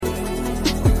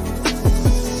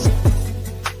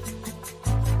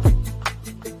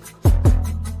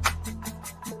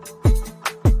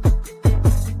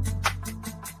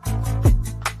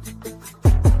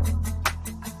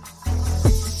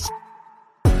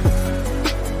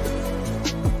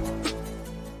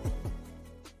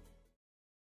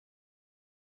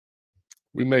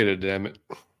We made it, damn it.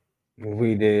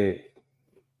 We did.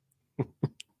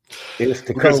 It's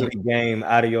the We got some, COVID game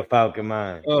out of your Falcon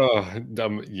mind.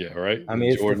 yeah, right. I The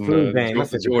mean, it's the Jordan, flu game. I The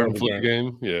said the Jordan COVID flu game.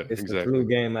 game. Yeah, It's the exactly. flu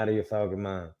game out of your Falcon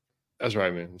mind. That's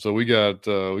right, man. So we got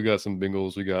some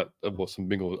Bengals. We got some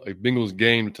Bengals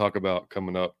game to talk about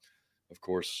coming up. Of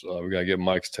course, we gotta get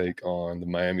Mike's take on the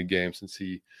Miami game since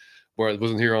he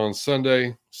wasn't here on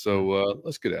Sunday. So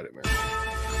let's get at it, man.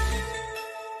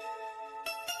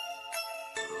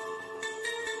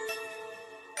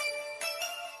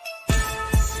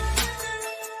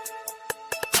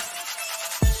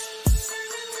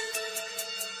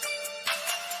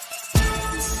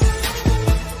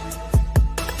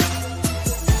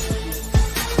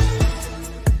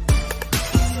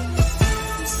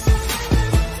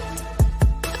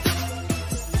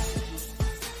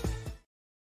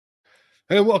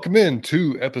 And welcome in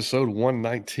to episode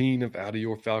 119 of Out of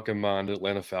Your Falcon Mind,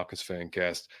 Atlanta Falcons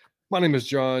Fancast. My name is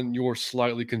John, your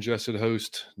slightly congested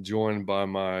host, joined by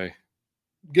my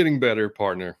getting better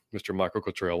partner, Mr. Michael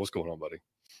Cottrell. What's going on, buddy?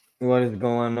 What is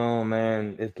going on,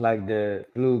 man? It's like the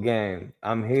flu game.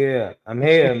 I'm here,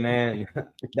 man.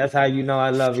 That's how you know I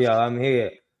love y'all. I'm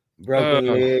here. Broken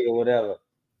leg or whatever.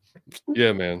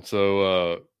 Yeah, man.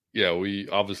 So, yeah, we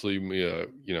obviously,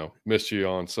 missed you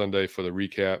on Sunday for the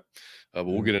recap. But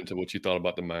we'll get into what you thought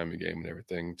about the Miami game and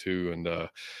everything too. And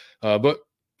but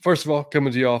first of all,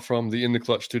 coming to y'all from the In the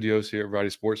Clutch studios here at Variety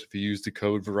Sports. If you use the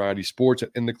code Variety Sports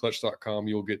at intheclutch.com,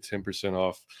 you'll get 10%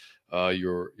 off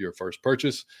your first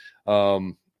purchase.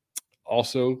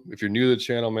 Also, if you're new to the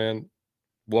channel, man,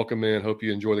 welcome in. Hope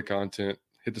you enjoy the content.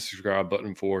 Hit the subscribe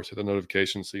button for us. Hit the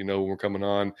notification so you know when we're coming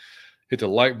on. Hit the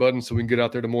like button so we can get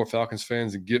out there to more Falcons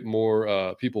fans and get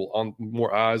more people on,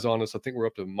 more eyes on us. I think we're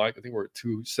up to Mike. I think we're at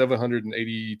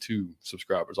 782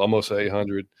 subscribers, almost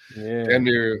 800. Yeah. Damn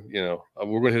near,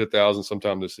 we're going to hit 1,000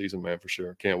 sometime this season, man, for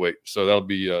sure. Can't wait. So that'll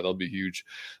be huge.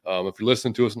 If you're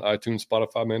listening to us on iTunes,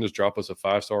 Spotify, man, just drop us a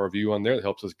 5-star review on there. That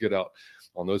helps us get out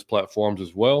on those platforms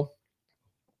as well.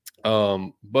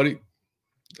 Buddy,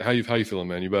 how you feeling,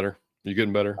 man? You better? You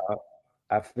getting better?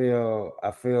 I feel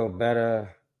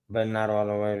better, but not all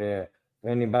the way there. If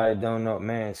anybody don't know,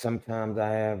 man, sometimes I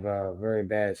have very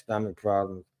bad stomach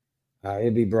problems.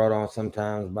 It be brought on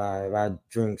sometimes by if I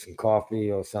drink some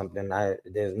coffee or something.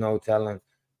 There's no telling.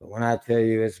 But when I tell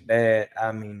you it's bad,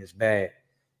 I mean it's bad.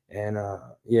 And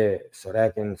yeah, so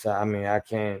that can. So I mean, I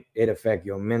can't. It affect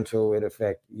your mental. It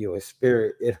affect your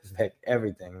spirit. It affect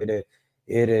everything.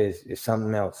 It's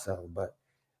something else. So, but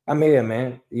I'm here,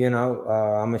 man. I'm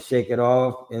gonna shake it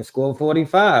off and score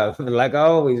 45 like I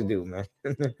always do, man.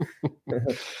 Yeah,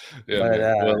 But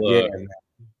man. Well, yeah, man.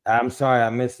 I'm sorry I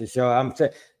missed the show.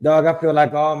 Dog, I feel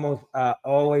like I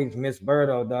always miss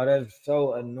Birdo, dog. That's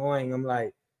so annoying. I'm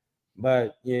like,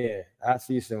 but yeah, I'll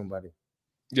see you soon, buddy.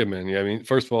 yeah, man. Yeah, I mean,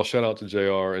 first of all, shout out to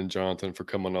JR and Jonathan for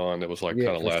coming on. It was like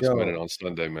kind of For last sure. minute on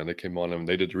Sunday, man. They came on and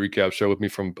they did the recap show with me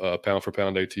from Pound for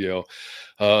Pound ATL.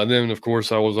 And then, of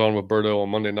course, I was on with Berto on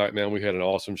Monday night, man. We had an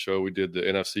awesome show. We did the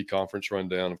NFC conference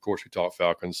rundown. Of course, we talked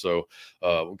Falcons. So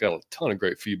we got a ton of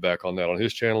great feedback on that on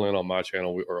his channel and on my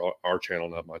channel, or our channel,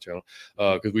 not my channel,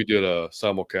 because we did a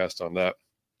simulcast on that.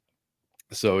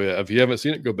 So, yeah, if you haven't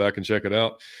seen it, go back and check it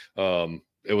out.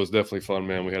 It was definitely fun,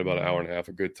 man. We had about an hour and a half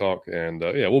of good talk. And,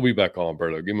 yeah, we'll be back on,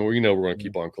 Berto. We're going to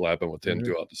keep on collabing with him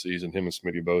throughout the season, him and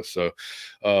Smitty both. So,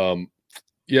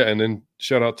 yeah, and then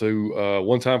shout out to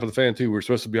One Time for the Fan, too. We were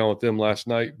supposed to be on with them last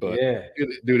night. But,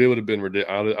 dude, it would have been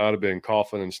ridiculous. I'd have been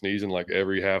coughing and sneezing like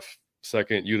every half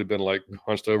second. You'd have been like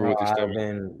hunched over with your stomach.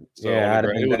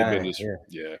 It would have been just,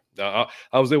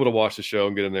 I was able to watch the show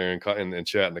and get in there and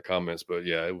chat in the comments, but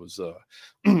yeah, it was.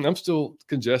 I'm still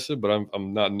congested, but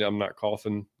I'm not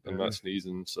coughing. I'm not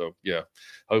sneezing. So yeah,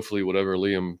 hopefully whatever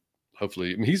Liam.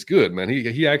 Hopefully, I mean, he's good, man.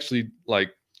 He actually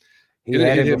like. He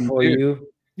had it before you.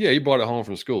 Yeah, he brought it home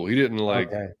from school. He didn't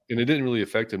and it didn't really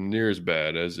affect him near as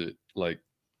bad as it like.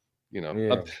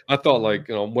 I thought like,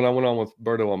 when I went on with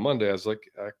Berto on Monday, I was like,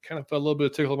 I kind of felt a little bit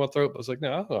of tickle in my throat. But I was like,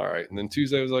 no, all right. And then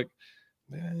Tuesday I was like,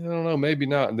 man, I don't know, maybe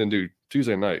not. And then, dude,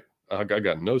 Tuesday night, I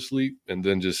got no sleep and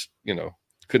then just,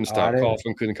 couldn't stop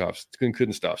coughing,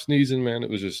 couldn't stop sneezing, man. It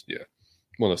was just,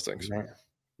 one of those things. Man,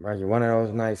 Roger, one of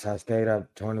those nights I stayed up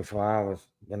 24 hours.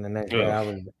 Then the next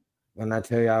day when I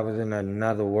tell you I was in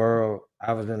another world,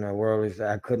 I was in a world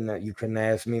you couldn't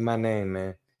ask me my name,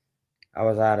 man. I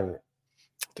was out of it.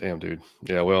 Damn, dude.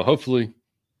 Yeah, well, hopefully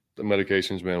the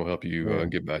medications, man, will help you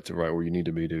get back to right where you need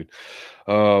to be, dude.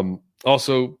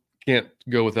 Also, can't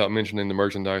go without mentioning the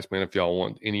merchandise, man. If y'all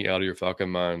want any Out of Your Falcon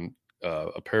Mind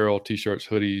apparel, t-shirts,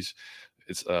 hoodies,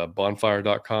 It's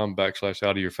bonfire.com/out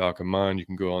of your Falcon mind. You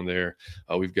can go on there.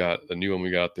 We've got the new one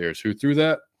we got there is Who Threw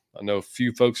That? I know a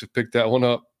few folks have picked that one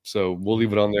up. So we'll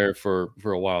leave it on there for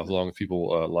a while as long as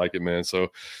people like it, man. So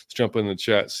let's jump in the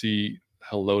chat, say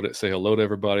hello to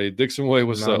everybody. Dixon Way,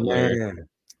 what's up, Larry? Man.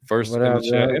 First What in up, the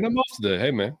chat. man? And I'm off today.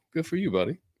 Hey, man. Good for you,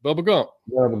 buddy. Bubba Gump.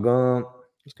 Bubba Gump.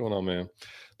 What's going on, man?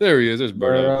 There he is. There's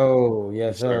Berto. Berto.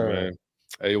 Yes, sir. Man.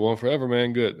 Hey, one forever,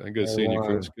 man. Good. Good seeing you,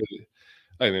 Chris. Good.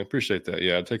 Hey, man, appreciate that.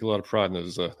 Yeah, I take a lot of pride in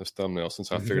those thumbnails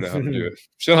since I figured out how to do it.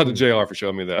 Shout out to JR for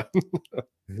showing me that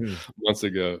months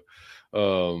ago.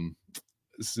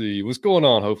 Let's see what's going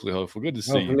on. Hopefully. Good to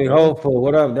see you. Hopeful.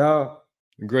 What up, dog?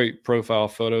 Great profile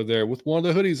photo there with one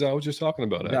of the hoodies I was just talking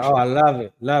about. Actually. Oh, I love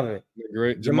it. Love it.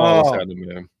 Great. Jamal had them,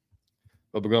 man.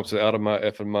 Bubba Gump said, out of my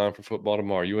effing mind for football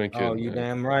tomorrow. You ain't kidding. Oh, you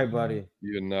damn right, buddy.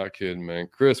 You're not kidding, man.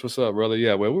 Chris, what's up, brother?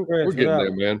 Yeah, well, we're getting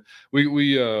there, man.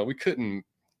 We couldn't,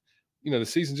 the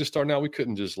season just starting out. We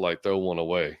couldn't just like throw one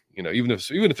away, even if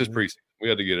it's preseason, we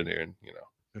had to get in here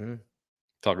and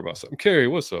talk about something. Carrie,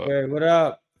 what's up? Carrie, what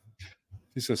up?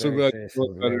 He said, so glad you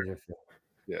feel better.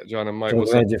 Yeah, John and Mike,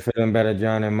 what's up? Glad you're feeling better,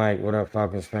 John and Mike. What up,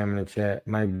 Falcons family chat?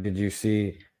 Mike, did you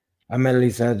see? I'm at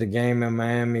least at the game in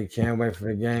Miami. Can't wait for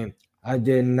the game. I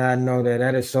did not know that.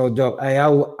 That is so dope. Hey,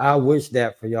 I wish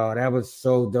that for y'all. That was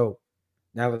so dope.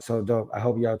 I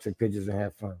hope y'all took pictures and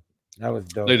had fun. That was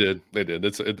dope. They did.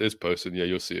 It's posted. Yeah,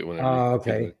 you'll see it whenever. Oh,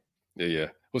 okay. Yeah.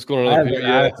 What's going on up here?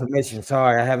 I have permission.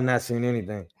 Sorry, I have not seen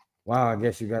anything. Wow, I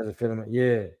guess you guys are feeling it.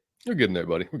 Yeah. We're getting there,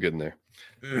 buddy. We're getting there.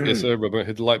 Yes, sir, brother.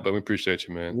 Hit the like button. We appreciate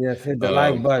you, man. Yes, hit the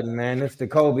like button, man. It's the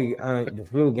Kobe, the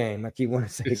flu game. I keep wanting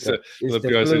to say it's the flu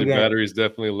game. Battery is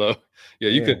definitely low. Yeah,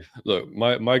 you can look.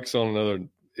 Mike's on another.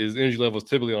 His energy level is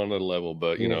typically on another level,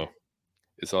 but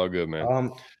it's all good,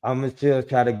 man. I'm gonna still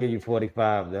try to give you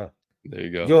 45 though. There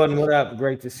you go, Jordan. What up?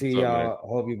 Great to see y'all.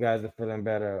 Hope you guys are feeling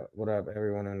better. What up,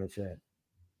 everyone in the chat?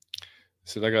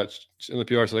 Said I got in the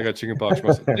PR. Said I got chicken pox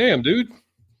myself. Damn, dude.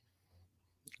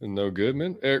 No good,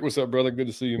 man. Eric, what's up, brother? Good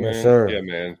to see you, man. Yes, sir. Yeah,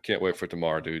 man. Can't wait for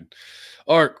tomorrow, dude.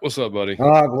 Ark, what's up, buddy?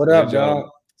 Ark, what up,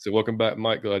 dog? So welcome back,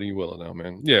 Mike. Glad you well now,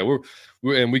 man. Yeah, we're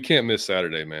and we can't miss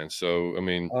Saturday, man. So I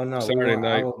mean, Saturday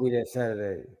night. I will be there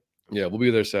Saturday. Yeah, we'll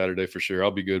be there Saturday for sure. I'll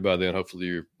be good by then. Hopefully,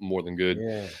 you're more than good.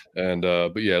 Yeah. And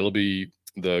but yeah, it'll be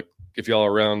if y'all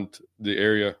are around the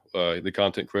area, the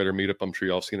content creator meetup. I'm sure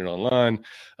y'all seen it online,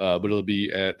 but it'll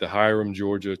be at the Hiram,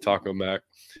 Georgia Taco Mac.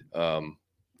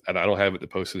 And I don't have it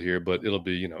posted here, but it'll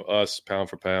be, us,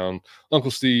 Pound for Pound, Uncle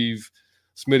Steve,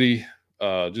 Smitty,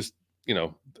 just,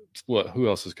 who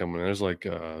else is coming in? There's like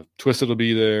Twisted will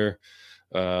be there,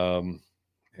 and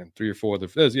 3 or 4 other.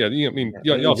 Yeah,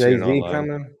 y'all see it online.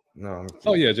 Coming? No.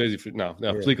 Oh, yeah, Jay-Z. No,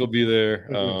 Fleek will be there.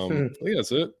 Yeah,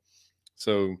 that's it.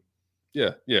 So,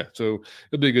 yeah. So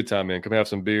it'll be a good time, man. Come have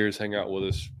some beers, hang out with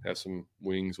us, have some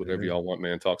wings, whatever y'all want,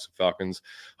 man. Talk some Falcons.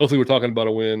 Hopefully we're talking about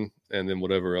a win and then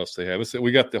whatever else they have.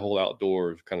 We got the whole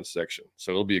outdoor kind of section.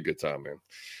 So it'll be a good time, man.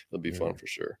 It'll be fun for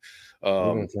sure.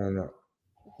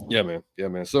 Yeah,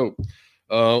 man. So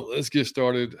let's get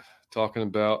started talking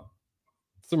about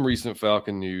some recent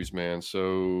Falcon news, man.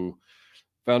 So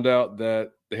found out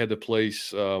that they had to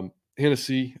place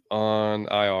Hennessy on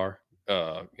IR,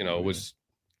 which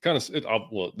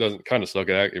it doesn't kind of suck.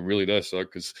 It really does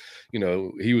suck because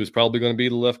he was probably going to be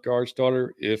the left guard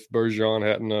starter if Bergeron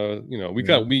hadn't.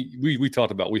 We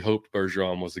talked about we hoped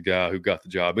Bergeron was the guy who got the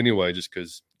job anyway, just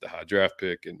because the high draft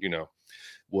pick and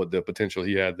what the potential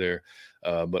he had there.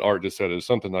 But Art just said it was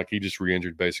something like he just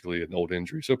re-injured basically an old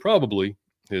injury, so probably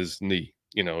his knee,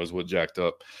 is what jacked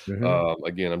up.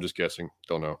 Again, I'm just guessing,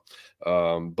 don't know.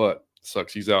 But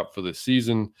sucks he's out for the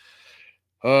season.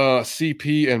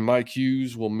 CP and Mike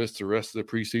Hughes will miss the rest of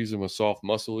the preseason with soft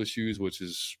muscle issues, which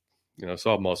is,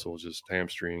 soft muscle, just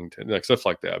hamstring, like stuff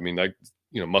like that. I mean, like,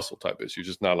 muscle type issues,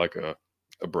 just not like a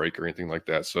break or anything like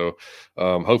that. So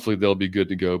hopefully they'll be good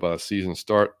to go by the season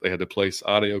start. They had to place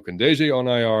Ade Ogundeji on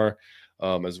IR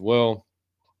as well,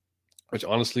 which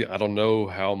honestly, I don't know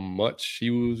how much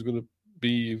he was going to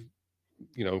be,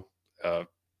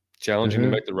 challenging to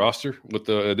make the roster with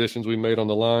the additions we made on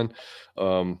the line.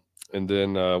 And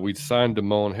then we signed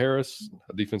Damone Harris,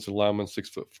 a defensive lineman,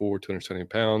 6'4", 270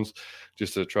 pounds,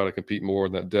 just to try to compete more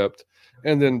in that depth.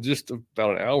 And then just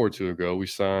about an hour or two ago, we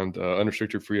signed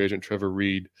unrestricted free agent Trevor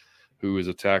Reed, who is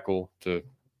a tackle, to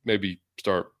maybe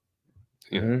start,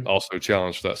 also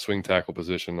challenge for that swing tackle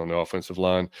position on the offensive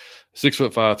line.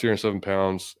 6'5", 307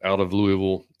 pounds, out of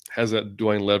Louisville. Has that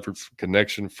Dwayne Ledford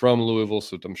connection from Louisville,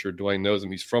 so I'm sure Dwayne knows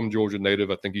him. He's from Georgia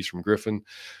native. I think he's from Griffin.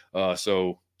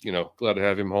 So glad to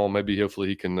have him home. Maybe hopefully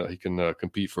he can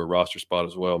compete for a roster spot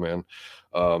as well, man.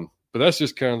 But that's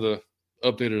just kind of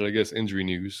updated, I guess, injury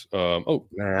news. Man,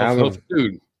 I was.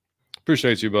 Dude,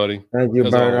 appreciate you, buddy. Thank you,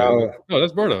 As always, man. Birdo. Oh,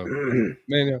 that's Berto.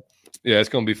 Man, yeah, it's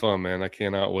gonna be fun, man. I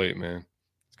cannot wait, man.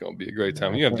 It's gonna be a great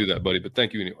time. You have to do that, buddy. But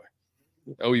thank you anyway.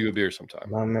 I owe you a beer sometime.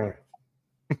 My man.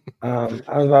 I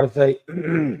was about to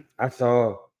say, I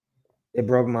saw it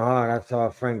broke my heart. I saw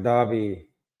Frank Darby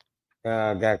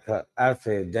got cut. I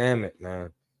said, "Damn it,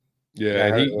 man." Yeah, Got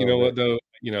and hurt he, a you little know what bit.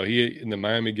 though, he in the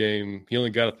Miami game, he only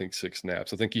got I think 6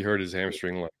 snaps. I think he hurt his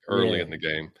hamstring like early Yeah. in the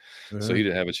game, so Hmm. he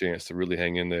didn't have a chance to really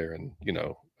hang in there. And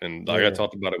and like I Yeah.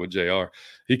 talked about it with Jr.,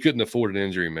 he couldn't afford an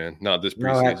injury, man. Not this No,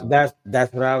 preseason.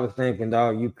 that's what I was thinking,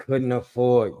 dog. You couldn't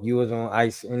afford. You was on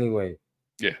ice anyway.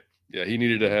 Yeah, he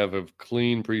needed to have a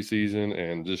clean preseason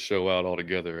and just show out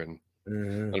altogether. And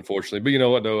Hmm. unfortunately, but you know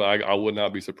what though, I would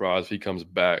not be surprised if he comes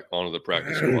back onto the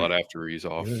practice squad after he's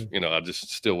off. Hmm. I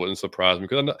just still wouldn't surprise me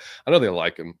because I know they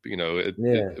like him. But,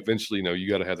 Yeah. eventually, you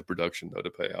got to have the production though to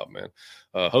pay out, man.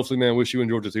 Hopefully, man. Wish you in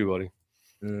Georgia too, buddy.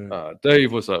 Mm.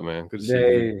 Dave, what's up, man? Good to see you,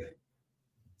 dude.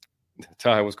 Dave.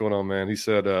 Ty, what's going on, man? He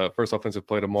said first offensive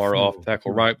play tomorrow, off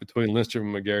tackle right between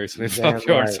Lindstrom and McGarry, 75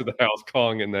 yards to the house,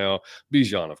 calling it now.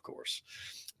 Bijan, of course.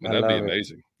 Man, that'd be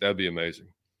amazing. That'd be amazing.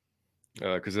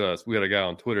 Because we had a guy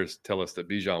on Twitter tell us that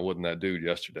Bijan wasn't that dude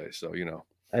yesterday. So,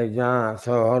 Hey, John.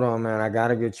 So hold on, man. I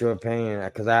gotta get your opinion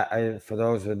because I for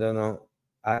those that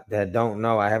don't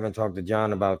know, I haven't talked to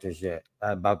John about this yet,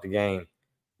 about the game.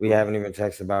 We haven't even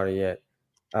texted about it yet.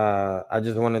 I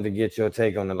just wanted to get your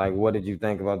take on it. Like, what did you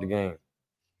think about the game?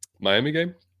 Miami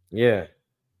game? Yeah.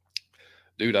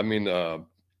 Dude, I mean, I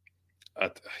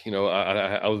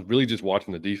was really just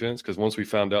watching the defense because once we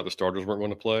found out the starters weren't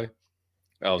going to play,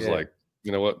 I was like,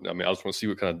 you know what? I mean, I just want to see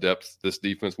what kind of depth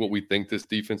what we think this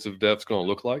defensive depth's going to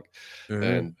look like. Mm-hmm.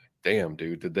 And damn,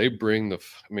 dude, did they bring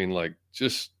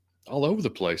just all over the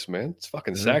place, man. It's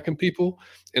fucking sacking people,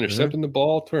 intercepting the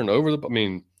ball, turning over I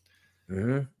mean,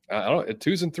 I don't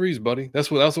 2s and 3s, buddy. That's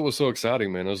what was so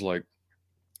exciting, man. I was like,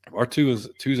 our 2s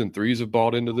and 3s have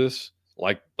bought into this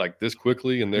like this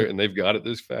quickly, and they've got it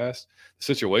this fast.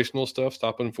 The situational stuff,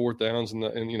 stopping 4th downs in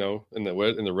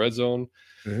the red zone.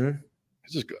 Mm-hmm.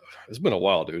 It's been a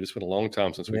while, dude. It's been a long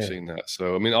time since we've seen that.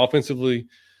 So I mean, offensively,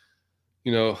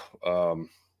 I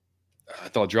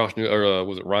thought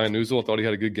was it Ryan Newsel? I thought he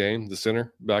had a good game. The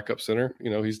center, backup center.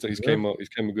 He's came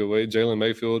a good way. Jalen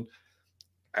Mayfield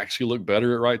actually looked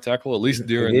better at right tackle, at least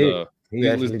during the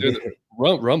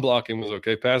run blocking was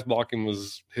okay. Pass blocking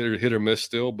was hit or miss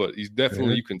still, but he's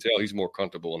definitely you can tell he's more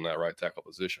comfortable in that right tackle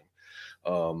position.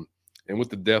 And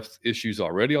with the depth issues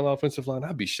already on the offensive line,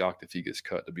 I'd be shocked if he gets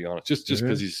cut, to be honest, just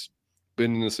because he's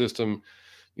been in the system.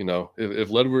 If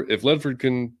Ledford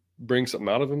can bring something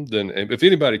out of him, then if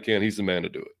anybody can, he's the man to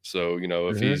do it. So,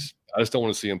 if I just don't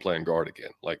want to see him playing guard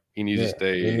again. Like he needs to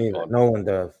stay. No one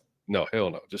does. No, hell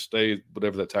no. Just stay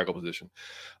whatever that tackle position.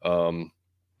 I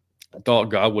thought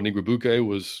Godwin Igwebuike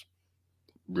was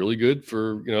really good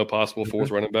for possible fourth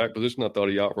running back position. I thought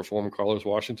he outperformed Carlos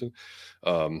Washington.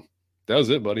 That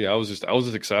was it, buddy. I was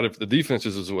just excited for the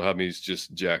defenses is what had me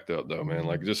just jacked up though, man.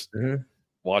 Like just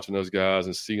watching those guys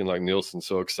and seeing like Nielsen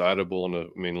so excitable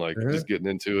and just getting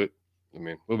into it. I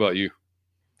mean, what about you?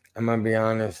 I'm gonna be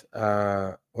honest.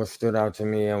 What stood out to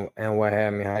me and what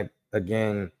had me hyped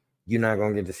again, you're not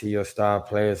gonna get to see your star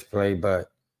players play,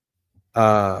 but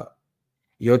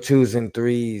your 2s and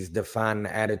 3s define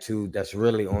the attitude that's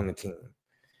really on the team.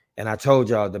 And I told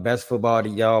y'all the best football that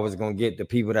y'all was gonna get, the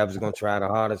people that was gonna try the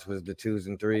hardest was the 2s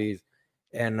and 3s.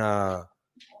 And I'm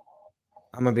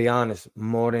gonna be honest,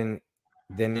 more than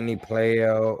any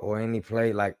player or any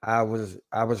play, like I was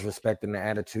respecting the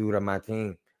attitude of my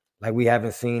team. Like we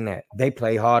haven't seen that. They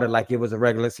play harder like it was a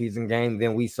regular season game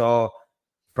than we saw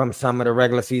from some of the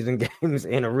regular season games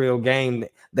in a real game.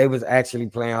 They was actually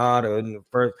playing harder in the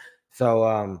first. So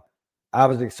I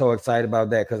was so excited about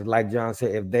that because, like John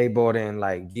said, if they brought in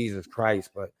like Jesus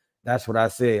Christ, but that's what I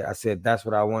said. I said that's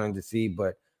what I wanted to see,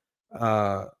 but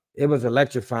it was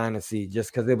electrifying to see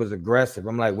just because it was aggressive.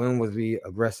 I'm like, when was we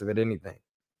aggressive at anything?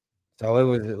 So it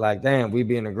was like, damn, we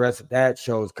being aggressive. That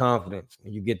shows confidence.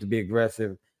 When you get to be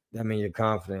aggressive, that means you're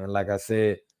confident. And like I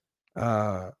said,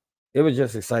 it was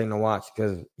just exciting to watch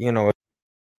because you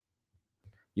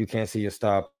can't see your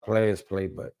star players play,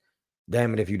 but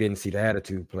damn it if you didn't see the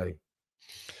attitude play.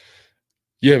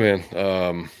 Yeah,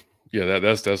 man.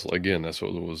 That's again, that's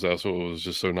what was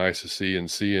just so nice to see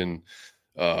and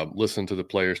listen to the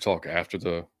players talk after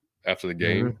the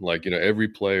game. Like, every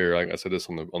player, like I said this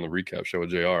on the recap show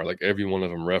with JR, like every one of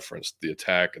them referenced the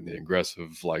attack and the aggressive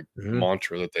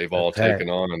mantra that they've all taken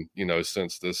on and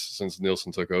since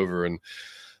Nielsen took over. And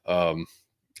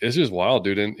it's just wild,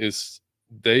 dude. And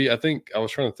I think I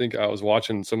was trying to think. I was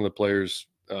watching some of the players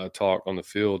talk on the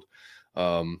field,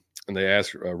 and they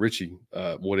asked Richie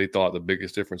what he thought the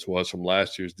biggest difference was from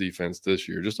last year's defense this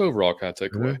year, just overall kind of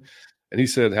takeaway. Mm-hmm. And he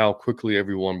said how quickly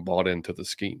everyone bought into the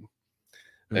scheme.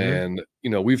 Mm-hmm.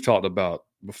 And we've talked about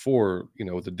before,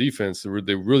 with the defense,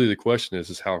 the question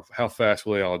is how fast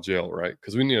will they all gel, right?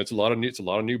 Because we it's a lot of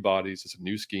new bodies, it's a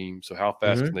new scheme. So how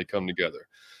fast Mm-hmm. can they come together?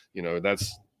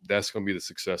 That's going to be the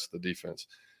success of the defense.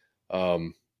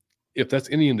 If that's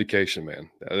any indication, man,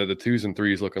 the 2s and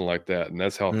 3s looking like that, and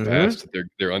that's how Mm-hmm. fast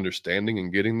they're understanding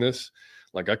and getting this.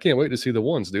 Like, I can't wait to see the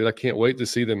ones, dude. I can't wait to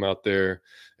see them out there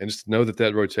and just know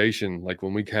that rotation, like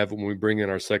when we bring in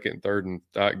our second, third, and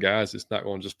guys, it's not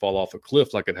going to just fall off a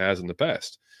cliff like it has in the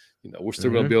past. We're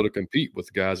still going to Mm-hmm. be able to compete with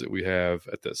the guys that we have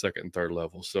at that second and third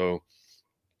level. So,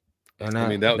 And I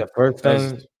mean, that the first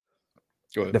was thing,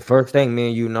 go ahead, the first thing me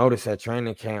and you noticed at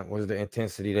training camp was the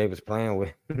intensity they was playing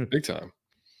with. big time.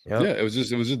 Yep. Yeah, it was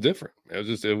just different. It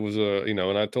was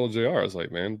and I told JR, I was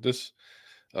like, man, this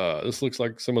looks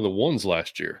like some of the ones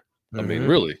last year. I mean, Mm-hmm.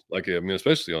 really,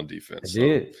 especially on defense. It So,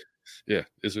 did. yeah,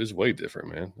 it's way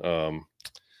different, man.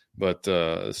 But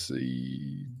let's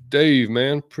see, Dave,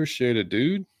 man, appreciate it,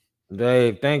 dude.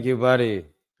 Dave, thank you, buddy.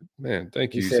 Man,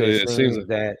 thank He you. said So it it seems seems like,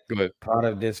 that go ahead. part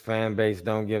of this fan base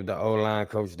don't give the O-line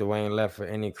coach Dwayne Leffert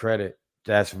any credit.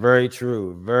 That's very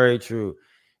true. Very true.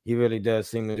 He really does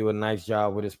seem to do a nice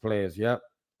job with his players. Yep.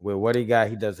 With what he got,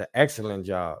 he does an excellent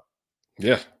job.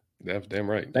 Yeah, that's damn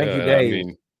right. Thank Yeah, you, and I Dave.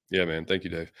 mean, yeah, man, thank you,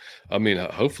 Dave. I mean,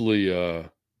 hopefully,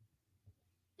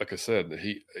 like I said,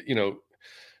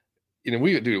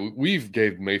 we've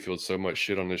gave Mayfield so much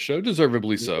shit on this show,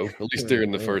 deservedly so. At least there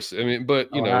in the Yeah. first. I mean, but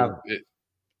Oh,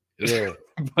 yeah,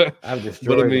 but I've but I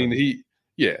destroyed mean, him.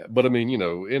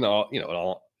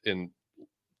 in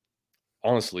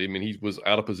honestly, I mean, he was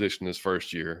out of position his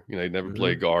first year. He never Mm-hmm.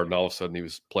 played guard, and all of a sudden he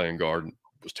was playing guard. And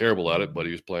was terrible at it, but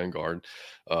he was playing guard.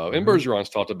 And Mm-hmm. Bergeron's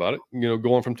talked about it.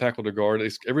 Going from tackle to guard,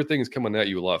 everything is coming at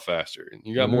you a lot faster, and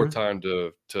you got more Mm-hmm. time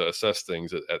to assess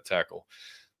things at tackle.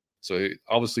 So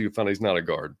obviously, you found he's not a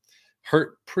guard.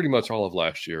 Hurt pretty much all of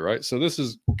last year, right? So this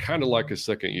is kind of like his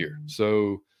second year.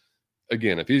 So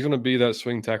again, if he's going to be that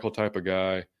swing tackle type of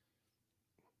guy,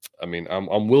 I mean,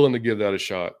 I'm willing to give that a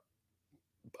shot.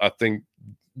 I think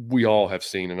we all have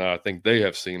seen, and I think they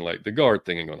have seen, like the guard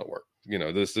thing ain't going to work.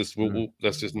 That's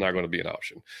just not going to be an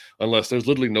option unless there's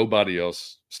literally nobody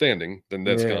else standing. Then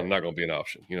that's Yeah. not going to be an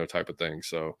option, type of thing.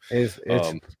 So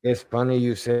It's funny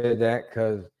you said that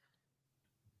because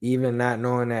even not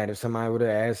knowing that, if somebody would have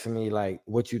asked me like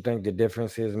what you think the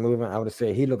difference is moving, I would have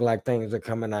said he looked like things are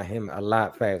coming at him a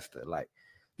lot faster. Like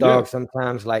yeah, dog,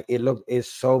 sometimes like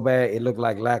it's so bad, it looked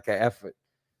like lack of effort.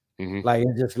 mm-hmm. Like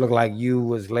it just looked like you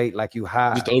was late, like you Just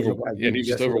high. It looked like and you he's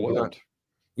just just hit a blunt. overwhelmed.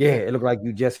 Yeah, it looked like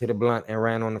you just hit a blunt and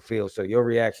ran on the field. So your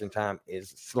reaction time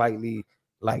is slightly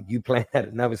like you playing at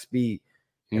another speed.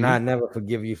 And Mm-hmm. I never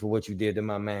forgive you for what you did to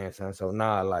my man, son. So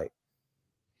like,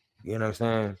 you know what I'm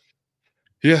saying?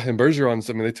 Yeah, and Bergeron,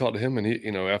 I mean, they talked to him, and he,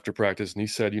 after practice, and he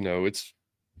said,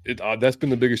 that's been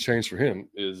the biggest change for him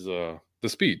is the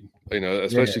speed.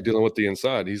 Especially dealing with the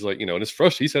inside. He's like, and it's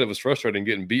frustrating. He said it was frustrating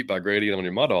getting beat by Grady and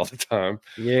Onyemata all the time.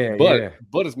 Yeah, but yeah.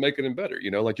 it's making him better.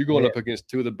 Like you're going up against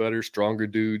two of the better, stronger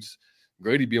dudes.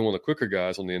 Grady being one of the quicker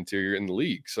guys on the interior in the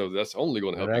league, so that's only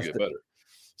going to help you get better.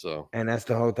 So, and that's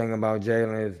the whole thing about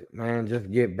Jalen is, man, just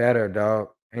get better, dog.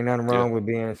 Ain't nothing wrong with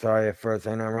being sorry at first.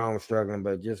 Ain't nothing wrong with struggling,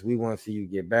 but just we want to see you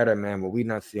get better, man. But we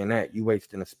not seeing that. You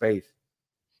wasting the space.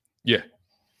 Yeah,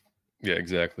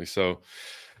 exactly. So,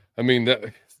 I mean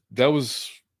that was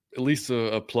at least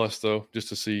a plus though, just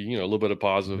to see a little bit of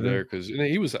positive there because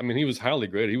he was highly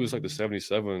graded. He was like the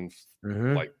 77.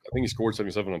 Like I think he scored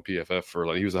 77 on PFF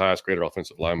for he was the highest graded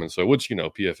offensive lineman. So which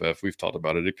PFF, we've talked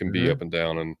about it. It can be up and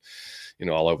down and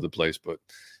all over the place, but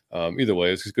either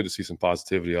way, it's just good to see some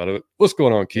positivity out of it. What's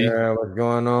going on, Key? Yeah, what's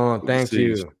going on? Thank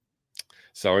you.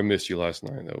 Sorry, I missed you last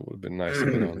night. That would have been nice to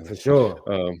have been on there. For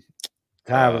sure.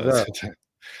 Ty was up.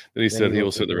 Then he said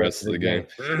he'll sit the rest of the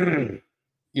game.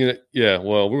 Yeah.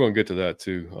 Well, we're gonna get to that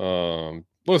too.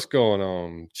 What's going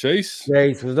on, Chase?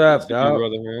 Chase, what's up, dog?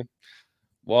 Brother, man.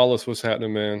 Wallace, what's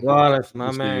happening, man? Wallace,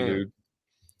 my man. You, dude.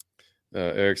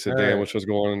 Eric said, "Damn, what's going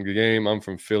on in the game? I'm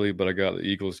from Philly, but I got the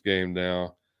Eagles game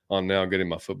now. I'm now getting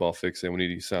my football fix in. We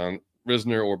need to sign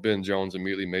Risner or Ben Jones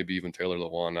immediately, maybe even Taylor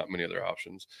Lewan. Not many other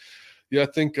options." Yeah, I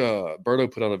think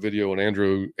Berto put out a video on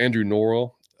Andrew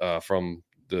Norwell from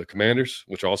the Commanders,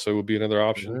 which also would be another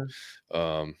option.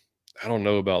 I don't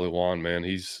know about Lewan, man.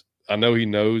 I know he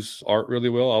knows Art really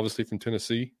well, obviously from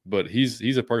Tennessee, but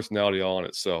he's a personality all in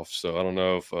itself. So I don't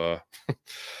know if,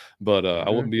 but I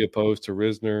wouldn't be opposed to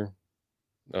Risner.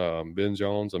 Ben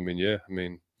Jones. I mean, yeah. I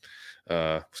mean,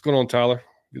 what's going on, Tyler?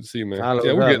 Good to see you, man. Tyler,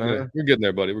 Yeah, what's we're up, getting there. man? We're getting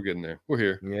there, buddy. We're getting there. We're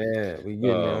here. Yeah, we getting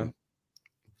there. Um,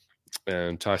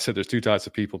 and Ty said there's two types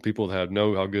of people: people that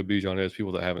know how good Bijan is,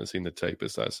 people that haven't seen the tape.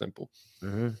 It's that simple.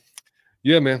 Mm-hmm.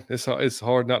 Yeah, man. It's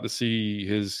hard not to see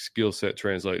his skill set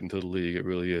translate into the league. It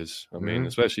really is. I mean,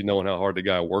 especially knowing how hard the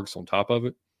guy works on top of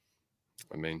it.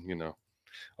 I mean, like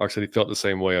I said, he felt the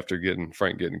same way after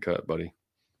Frank getting cut, buddy.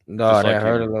 No, Just that like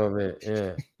hurt you. a little bit.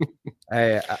 Yeah.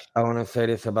 Hey, I want to say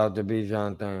this about the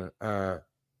Bijan thing,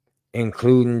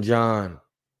 including John.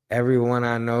 Everyone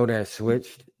I know that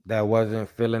switched that wasn't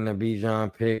feeling the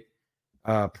Bijan pick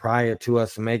prior to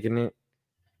us making it.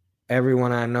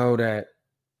 Everyone I know that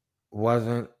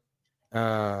wasn't.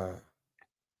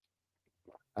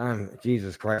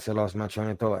 Jesus Christ, I lost my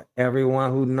train of thought.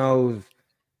 Everyone who knows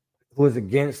who is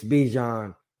against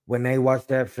Bijan, when they watched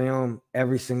that film,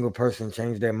 every single person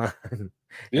changed their mind.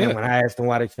 Yeah. And when I asked them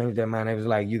why they changed their mind, it was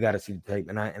like, you got to see the tape.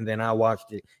 And then I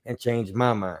watched it and changed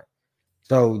my mind.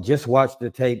 So just watch the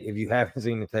tape if you haven't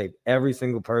seen the tape. Every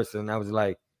single person, I was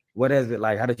like, what is it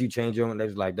like? How did you change your mind? They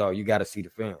was like, dog, you got to see the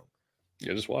film.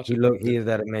 Yeah, just watch it. it. He is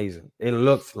that amazing. It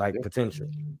looks like potential,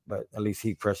 but at least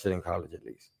he crushed it in college at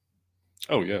least.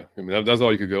 Oh, yeah. I mean, that's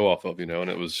all you could go off of, and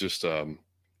it was just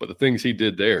but the things he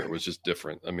did there was just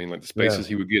different. I mean, like the spaces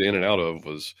he would get in and out of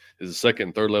was his second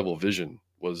and third level vision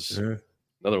was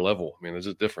another level. I mean, it's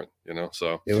just different,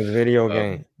 so. It was a video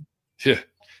game. Yeah,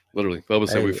 literally. Bubba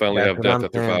said we finally have depth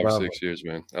after 5 or 6 years,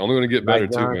 man. I'm only going to get better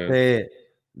like John too, man.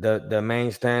 Said, the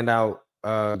main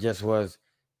standout just was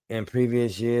in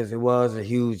previous years, it was a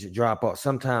huge drop off.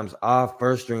 Sometimes our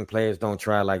first string players don't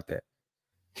try like that.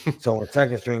 So when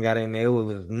second string got in there, it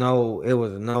was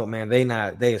no man.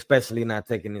 They especially not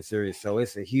taking it serious. So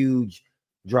it's a huge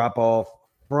drop off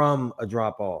from a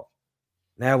drop off.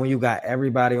 Now when you got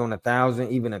everybody on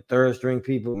 1,000, even the third string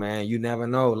people, man, you never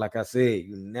know. Like I said,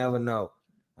 you never know.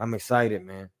 I'm excited,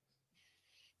 man.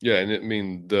 Yeah, and I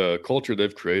mean the culture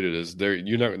they've created is they're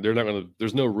not going to.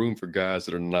 There's no room for guys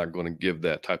that are not going to give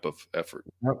that type of effort.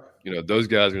 Yep. Those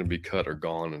guys are going to be cut or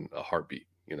gone in a heartbeat.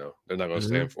 They're not going to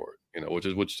stand for it.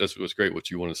 That's what's great.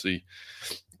 What you want to see.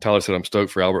 Tyler said, "I'm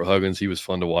stoked for Albert Huggins. He was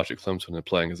fun to watch at Clemson and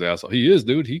playing his ass off. He is,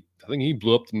 dude. I think he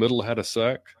blew up the middle, had a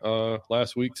sack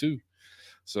last week too.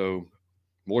 So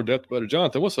more depth, better.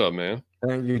 Jonathan, what's up, man?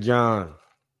 Thank you, John.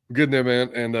 Good there,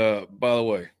 man. And by the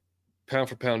way, Pound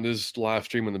for Pound is live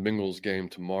streaming the Bengals game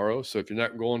tomorrow. So if you're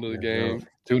not going to the game,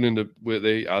 tune into with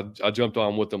I jumped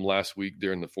on with them last week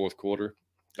during the fourth quarter.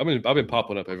 I've been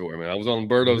popping up everywhere, man. I was on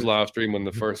Birdo's live stream when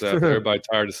the first half. Everybody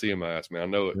tired to see my ass, man. I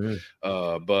know it.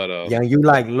 But yeah, you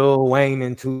like Lil Wayne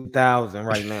in 2000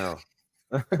 right now.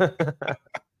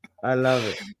 I love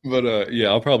it. But yeah,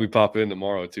 I'll probably pop in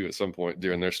tomorrow too at some point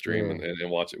during their stream and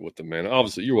watch it with them, man.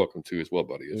 Obviously, you're welcome to as well,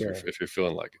 buddy, if you're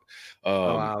feeling like it.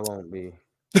 I won't be.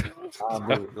 I'll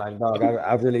be like, dog.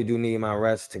 I really do need my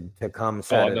rest to come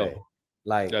Saturday.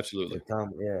 Like, absolutely. To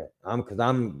come, yeah.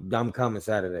 I'm coming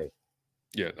Saturday.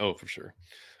 Yeah. Oh, for sure.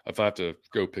 If I have to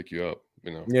go pick you up,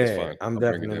 yeah, that's fine. I'm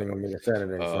definitely gonna be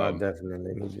Saturday, so I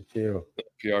definitely need to chill.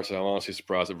 PR said, I'm honestly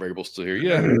surprised that Vrabel's still here.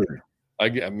 Yeah,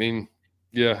 I mean,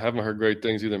 yeah, I haven't heard great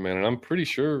things either, man. And I'm pretty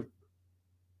sure.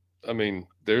 I mean,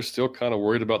 they're still kind of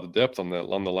worried about the depth on the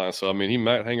line. So I mean, he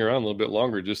might hang around a little bit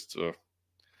longer just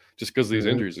because these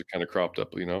injuries have kind of cropped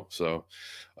up, So,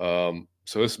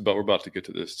 but we're about to get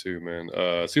to this too,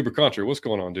 man. Super Contra, what's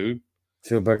going on, dude?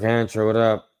 Super Contra, what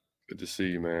up? Good to see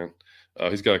you, man.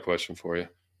 He's got a question for you.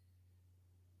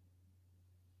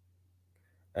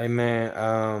 Hey, man.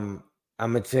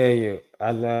 I'm gonna tell you,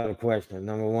 I love the question.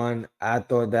 Number one, I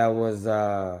thought that was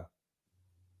I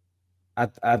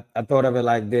thought of it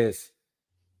like this.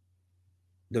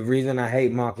 The reason I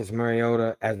hate Marcus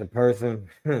Mariota as a person,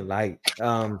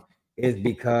 is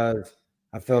because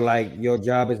I feel like your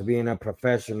job as being a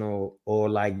professional or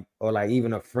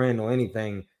even a friend or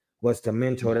anything was to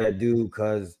mentor that dude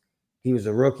because he was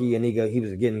a rookie and he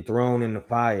was getting thrown in the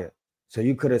fire. So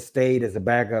you could have stayed as a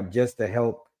backup just to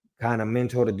help kind of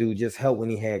mentor the dude, just help when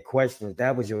he had questions.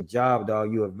 That was your job,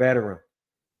 dog. You're a veteran.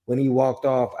 When he walked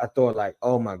off, I thought like,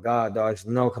 oh my God, dog, there's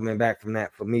no coming back from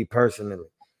that for me personally.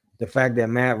 The fact that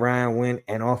Matt Ryan went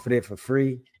and offered it for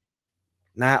free,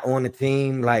 not on the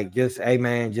team, like just, hey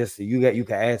man, just you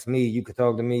can ask me, you can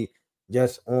talk to me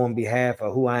just on behalf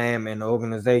of who I am in the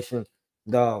organization.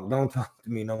 Dog, don't talk to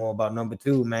me no more about number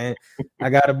 2, man. I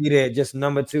gotta be there, just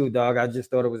number 2, dog. I just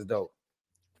thought it was dope.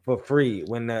 For free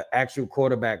when the actual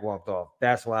quarterback walked off.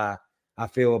 That's why I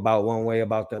feel about one way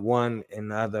about the one and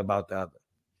the other about the other.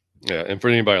 Yeah, and for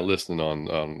anybody listening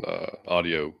on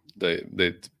audio, they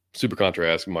Super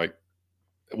Contra asked Mike,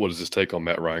 what does this take on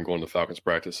Matt Ryan going to Falcons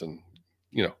practice and,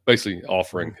 basically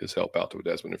offering his help out to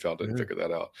Desmond if y'all didn't figure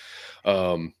that out.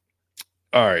 All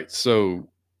right. So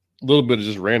a little bit of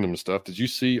just random stuff. Did you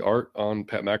see Art on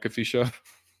Pat McAfee show?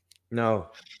 No.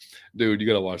 Dude, you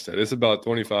got to watch that. It's about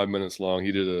 25 minutes long.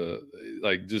 He did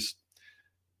just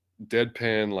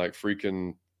deadpan, like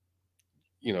freaking,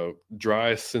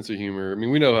 dry sense of humor. I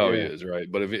mean, we know how he is,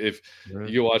 right? But if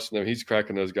you watch him, he's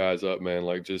cracking those guys up, man.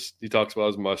 Like, just he talks about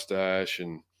his mustache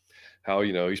and how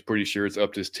he's pretty sure it's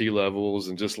up to his T levels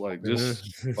and just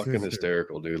fucking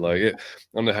hysterical, dude. Like, I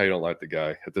don't know how you don't like the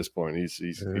guy at this point.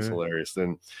 He's hilarious.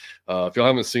 Then, if y'all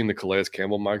haven't seen the Calais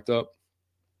Campbell mic'd up,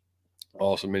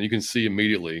 awesome, man. You can see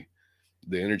immediately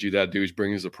the energy that dude's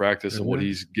bringing to practice and what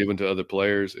he's given to other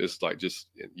players is like just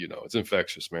it's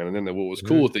infectious, man. And then what was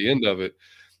cool at the end of it,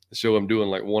 to show him doing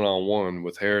like one-on-one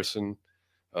with Harrison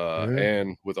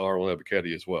and with Arlen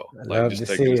Ebiketie as well. Like just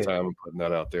taking his time and putting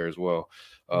that out there as well.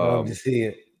 Love to see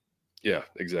it. Yeah,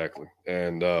 exactly.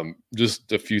 And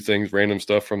just a few things, random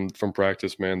stuff from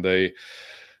practice, man. They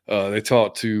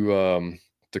talked to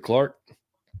Clark.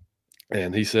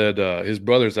 And he said his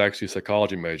brother's actually a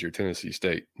psychology major at Tennessee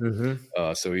State.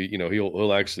 So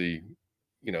he'll actually,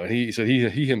 he said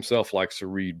he himself likes to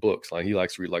read books. Like he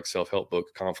likes to read like self-help books,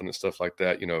 confidence stuff like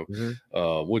that.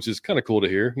 Which is kind of cool to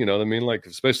hear. You know what I mean? Like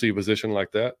especially a position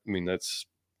like that. I mean that's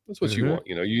what you want.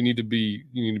 You need to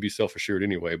be self-assured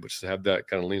anyway. But just to have that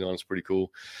kind of lean on is pretty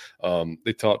cool.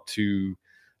 They talked to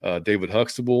David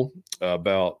Huxtable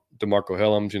about DeMarco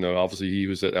Hellams. Obviously he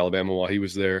was at Alabama while he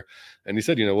was there, and he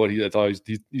said,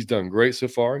 he's done great so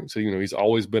far. So he's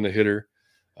always been a hitter.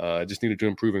 Just needed to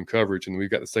improve in coverage, and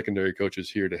we've got the secondary coaches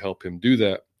here to help him do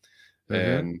that.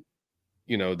 And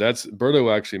that's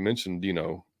Berto actually mentioned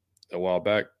a while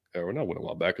back, or not a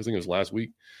while back. I think it was last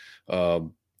week.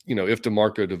 If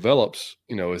DeMarco develops,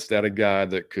 is that a guy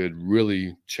that could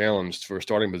really challenge for a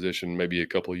starting position maybe a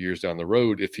couple of years down the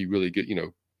road if he really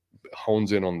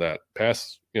hones in on that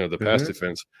pass, the pass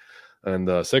defense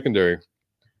and secondary.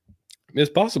 I mean,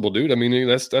 it's possible, dude. I mean,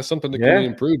 that's something that can be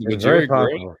improved with Jerry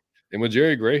Gray. And with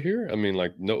Jerry Gray here, I mean,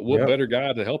 like, what better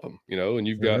guy to help him, and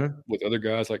you've got with other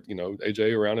guys like,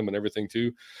 AJ around him and everything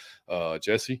too,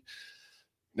 Jesse.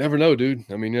 Never know, dude.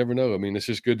 I mean, never know. I mean, it's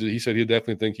just good. He said he'd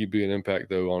definitely think he'd be an impact,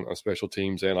 though, on special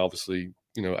teams and obviously,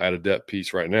 at a depth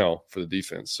piece right now for the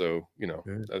defense. So,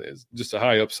 it's just a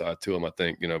high upside to him, I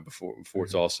think, before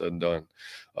it's all said and done.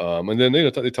 And then they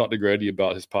talked to Grady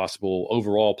about his possible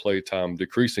overall play time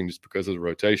decreasing just because of the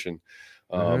rotation.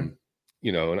 And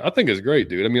I think it's great,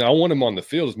 dude. I mean, I want him on the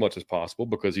field as much as possible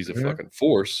because he's a fucking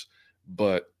force.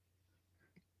 But,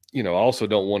 I also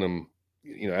don't want him,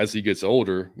 as he gets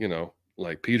older,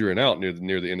 like petering out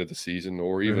near the end of the season,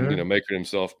 or even making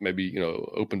himself maybe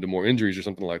open to more injuries or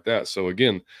something like that. So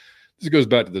again, this goes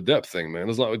back to the depth thing, man.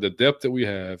 It's like the depth that we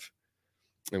have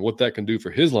and what that can do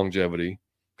for his longevity,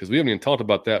 because we haven't even talked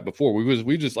about that before.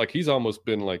 We just like he's almost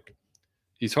been like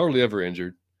he's hardly ever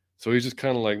injured, so he's just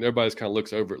kind of like everybody's kind of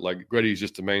looks over it like Grady's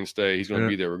just a mainstay. He's going to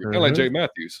be there, kind of like Jay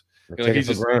Matthews. Take it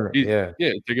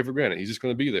for granted. He's just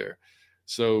going to be there.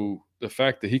 So the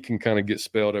fact that he can kind of get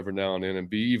spelled every now and then and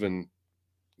be even.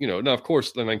 Now, of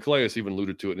course, then Calais even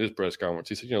alluded to it in his press conference.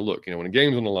 He said, look, when a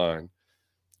game's on the line,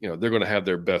 they're going to have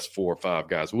their best 4 or 5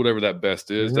 guys. Whatever that best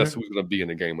is, that's who's going to be in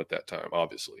the game at that time,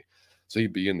 obviously. So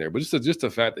he'd be in there. But just the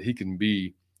fact that he can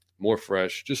be more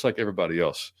fresh, just like everybody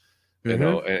else, and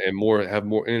have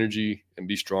more energy and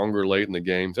be stronger late in the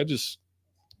games, that just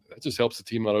helps the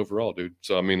team out overall, dude.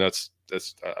 So, I mean, that's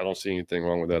I don't see anything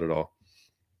wrong with that at all.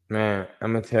 Man,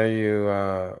 I'm going to tell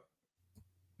you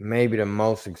maybe the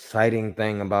most exciting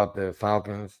thing about the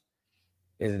Falcons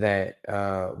is that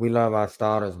we love our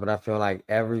starters, but I feel like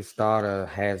every starter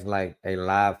has like a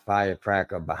live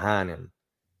firecracker behind him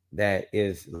that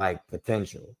is like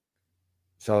potential.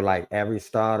 So like every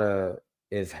starter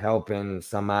is helping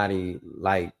somebody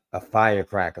like a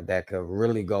firecracker that could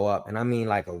really go up. And I mean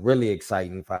like a really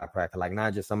exciting firecracker, like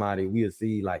not just somebody we'll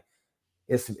see like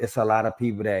it's a lot of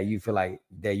people that you feel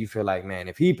like, man,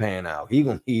 if he pan out, he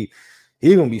gonna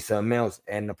be something else.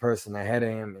 And the person ahead of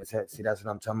him that's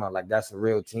what I'm talking about. Like, that's a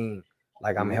real team.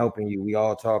 Like, I'm helping you. We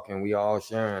all talking. We all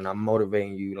sharing. I'm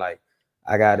motivating you. Like,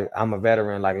 I'm a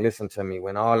veteran. Like, listen to me.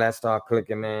 When all that start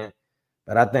clicking, man.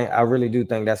 But I really do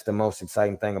think that's the most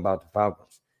exciting thing about the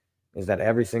Falcons is that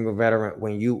every single veteran,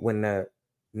 when the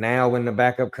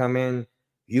backup come in,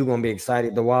 you're going to be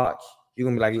excited to watch. You're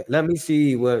going to be like, let me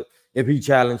see if he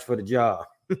challenged for the job.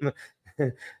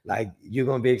 Like, you're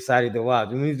gonna be excited to watch.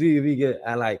 Let me see if he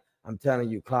I'm telling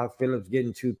you, Clark Phillips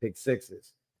getting 2 pick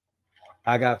sixes.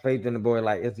 I got faith in the boy.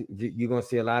 Like you're gonna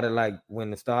see a lot of like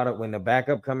when the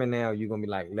backup coming now, you're gonna be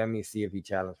like, let me see if he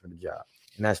challenged for the job.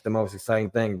 And that's the most exciting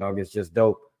thing, dog. It's just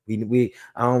dope. I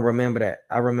don't remember that.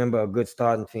 I remember a good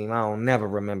starting team. I don't never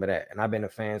remember that. And I've been a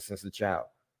fan since a child.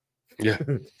 Yeah.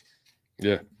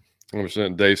 Yeah.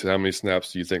 100%. Dave said, how many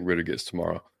snaps do you think Ritter gets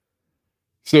tomorrow?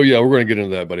 So yeah, we're going to get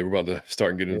into that, buddy. We're about to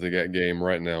start getting into that game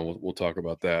right now. We'll talk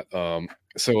about that.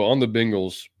 So on the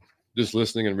Bengals, just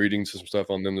listening and reading some stuff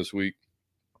on them this week.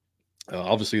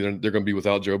 Obviously, they're going to be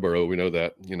without Joe Burrow. We know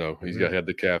that. He's had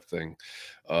the calf thing.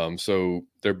 So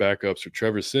their backups are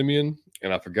Trevor Siemian,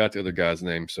 and I forgot the other guy's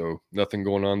name. So nothing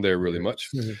going on there really much.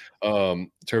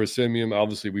 Trevor Siemian,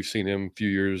 obviously, we've seen him a few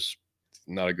years.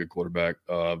 Not a good quarterback.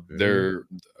 They're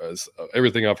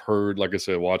everything I've heard, like I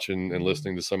said, watching and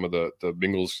listening to some of the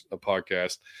Bengals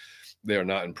podcast, they are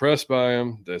not impressed by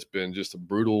him. That's been just a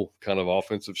brutal kind of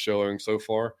offensive showing so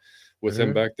far with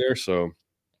him back there. So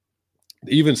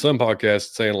even some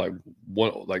podcasts saying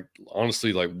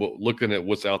honestly, looking at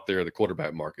what's out there, the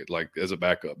quarterback market, like as a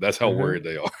backup, that's how worried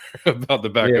they are about the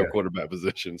backup quarterback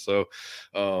position. So,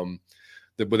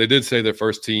 but they did say their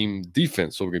first team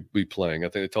defense will be playing. I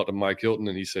think they talked to Mike Hilton,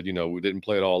 and he said, we didn't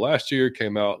play it all last year,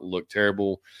 came out and looked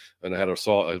terrible, and had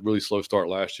a really slow start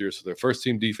last year. So their first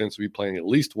team defense will be playing at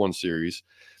least one series.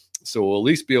 So we'll at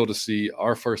least be able to see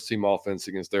our first team offense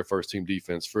against their first team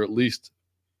defense for at least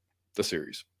the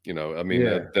series. That'll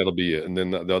be it. And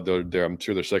then I'm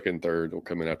sure their second and third will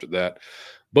come in after that.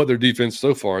 But their defense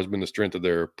so far has been the strength of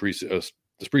their preseason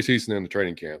and the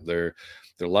training camp. Their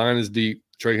line is deep.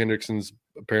 Trey Hendrickson's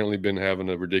apparently been having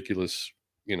a ridiculous,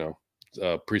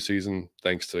 preseason,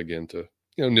 thanks to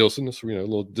Nielsen, a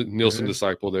little Nielsen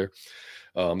disciple there.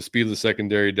 Speed of the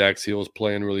secondary, Dax Hill's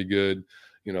playing really good.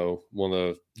 One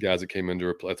of the guys that came into,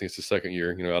 I think it's the second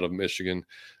year, out of Michigan.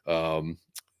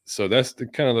 So that's the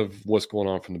kind of what's going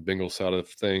on from the Bengals side of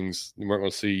things. You weren't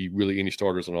going to see really any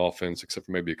starters on offense except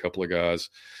for maybe a couple of guys.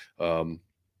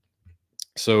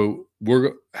 So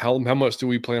how much do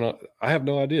we plan on? I have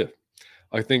no idea.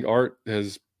 I think Art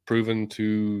has proven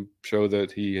to show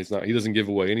that he doesn't give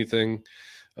away anything.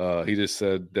 He just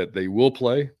said that they will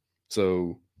play.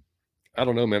 So I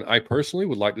don't know, man. I personally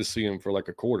would like to see him for like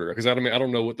a quarter, because I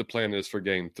don't know what the plan is for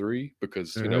game 3,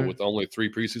 because with only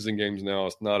 3 preseason games now,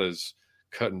 it's not as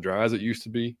cut and dry as it used to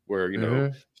be,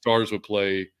 where starters would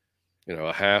play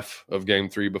a half of game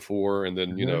 3 before, and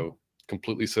then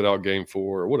completely sit out game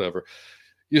 4 or whatever.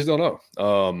 You just don't know.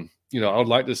 I would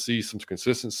like to see some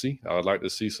consistency. I would like to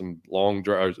see some long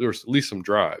drives, or at least some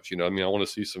drives. I want to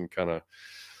see some kind of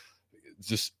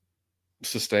just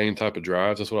sustained type of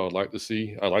drives. That's what I would like to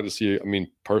see. I'd like to see,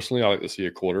 personally, I like to see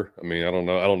a quarter. I don't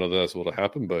know that that's what will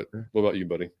happen, but what about you,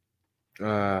 buddy?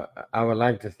 I would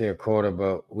like to see a quarter,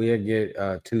 but we'll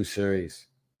get 2 series.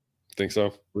 Think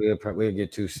so? We'll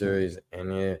get 2 series,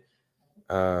 and then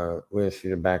we'll see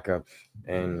the backups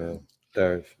and the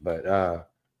thirds. But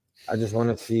I just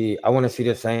want to see. I want to see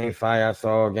the same fire I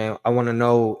saw again. I want to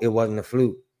know it wasn't a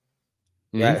fluke.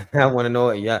 Yeah, I want to know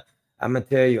it. Yeah, I'm gonna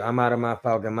tell you, I'm out of my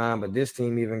Falcon mind, but this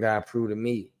team even got to prove to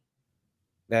me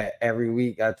that every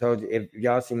week. I told you, if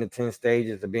y'all seen the 10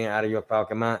 stages of being out of your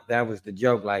Falcon mind, that was the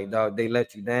joke. Like, dog, they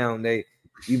let you down.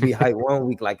 You be hyped one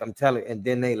week, like I'm telling, and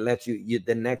then they let you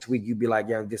the next week you be like,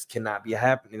 yeah, this cannot be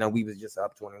happening. We was just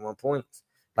up 21 points.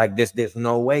 Like this, there's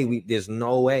no way. There's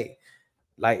no way.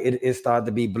 Like it started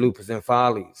to be bloopers and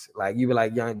follies. Like you be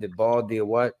like, young, the ball did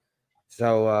what?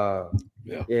 So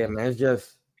yeah, man, it's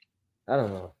just, I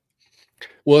don't know.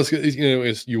 Well, it's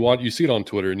you see it on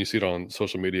Twitter and you see it on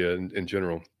social media in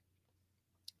general,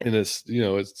 and it's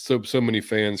it's so many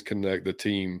fans connect the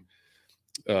team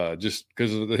just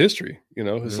because of the history.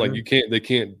 It's like they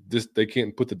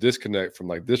can't put the disconnect from,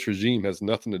 like, this regime has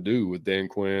nothing to do with Dan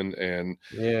Quinn and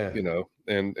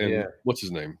and what's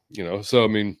his name. So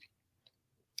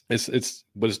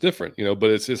but it's different. But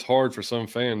it's hard for some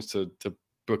fans to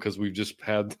because we've just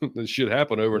had this shit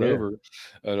happen over and over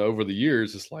and over the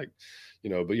years. It's like,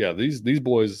 but yeah, these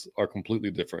boys are completely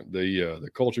different. The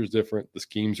culture is different. The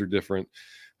schemes are different.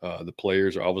 The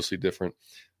players are obviously different,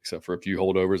 except for a few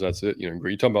holdovers. That's it. You're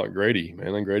talking about Grady,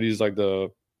 man. And Grady's like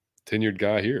the tenured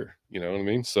guy here. You know what I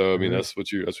mean? So that's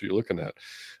what you're looking at.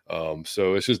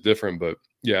 So it's just different. But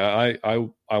yeah,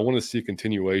 I want to see a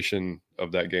continuation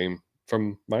of that game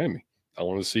from Miami. I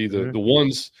want to see the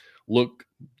ones look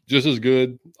just as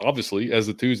good, obviously, as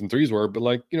the 2s and 3s were,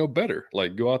 but better.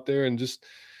 Like, go out there and just,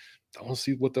 I want to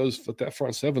see what that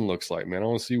front 7 looks like, man. I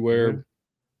want to see where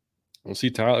I want to see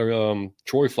Tyler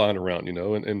Troy flying around,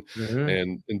 and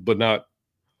but not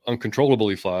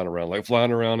uncontrollably flying around, like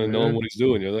flying around and knowing what he's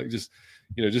doing. Just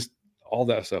all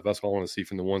that stuff. That's all I want to see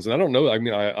from the ones. And I don't know. I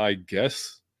mean, I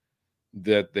guess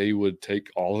that they would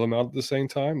take all of them out at the same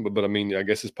time, but I mean, I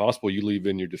guess it's possible you leave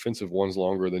in your defensive ones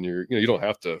longer than you don't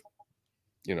have to.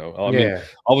 I mean, Yeah.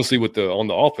 obviously on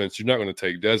the offense, you're not going to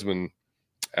take Desmond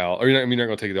out, or you're not going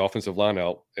to take the offensive line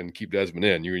out and keep Desmond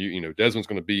in. Desmond's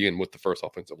going to be in with the first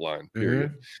offensive line.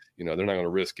 Period. Mm-hmm. They're not going to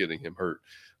risk getting him hurt.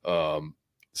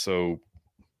 So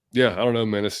yeah, I don't know,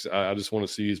 man. I just want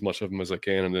to see as much of him as I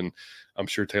can, and then I'm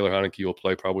sure Taylor Heineke will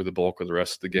play probably the bulk of the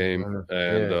rest of the game,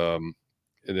 and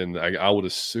then I would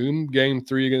assume Game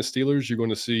 3 against Steelers, you're going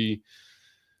to see.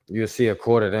 You'll see a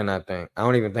quarter then, I think. I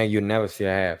don't even think you'll never see a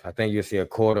half. I think you'll see a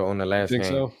quarter on the last game.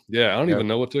 So? Yeah, I don't even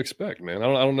know what to expect, man.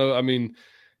 I don't know. I mean,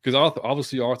 because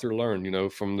obviously Arthur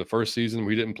learned, from the first season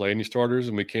we didn't play any starters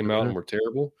and we came out and we're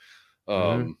terrible.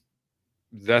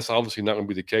 That's obviously not going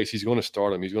to be the case. He's going to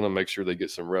start them. He's going to make sure they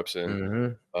get some reps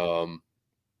in.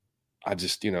 I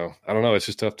just, I don't know. It's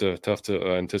just tough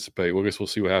to anticipate. Well, I guess we'll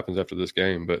see what happens after this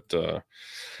game. But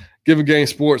Given Game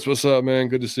Sports, what's up, man?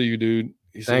 Good to see you, dude.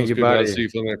 Thank you, buddy. See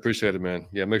you, I appreciate it, man.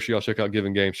 Yeah, make sure y'all check out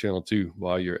Given Games channel too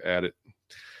while you're at it.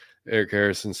 Eric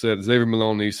Harrison said Xavier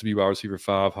Malone needs to be wide receiver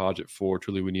 5, Hodge at 4.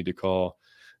 Truly, we need to call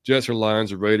Jets or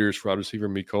Lions or Raiders for wide receiver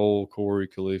Mecole, Corey,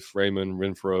 Khalif, Raymond,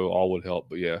 Renfro. All would help,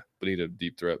 but yeah, we need a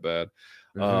deep threat bad.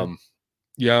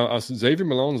 Xavier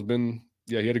Malone's been.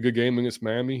 Yeah, he had a good game against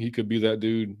Miami. He could be that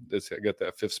dude that's got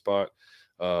that 5th spot.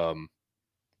 I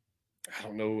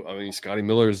don't know. I mean, Scotty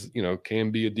Miller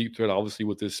can be a deep threat, obviously,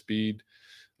 with his speed.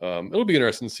 It'll be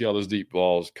interesting to see how those deep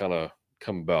balls kind of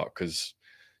come about because,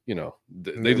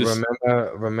 they just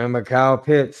remember Kyle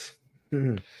Pitts.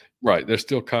 Right. There's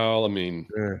still Kyle. I mean,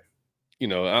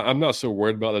 I'm not so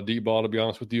worried about the deep ball, to be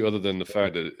honest with you, other than the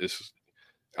fact that it's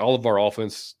all of our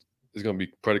offense is going to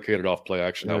be predicated off play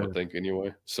action, I would think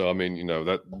anyway. So, I mean,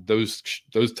 that those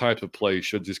types of plays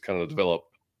should just kind of develop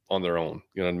on their own.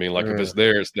 You know what I mean? Like if it's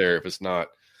there, it's there. If it's not,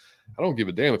 I don't give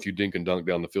a damn if you dink and dunk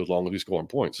down the field as long as you're scoring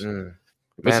points.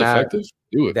 If it's effective,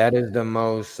 do it. That is the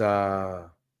most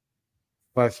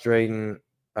frustrating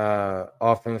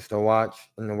offense to watch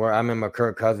in the world. I remember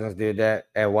Kirk Cousins did that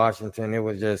at Washington. It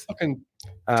was just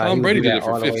Tom Brady did it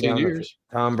for 15 years.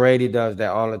 Tom Brady does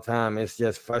that all the time. It's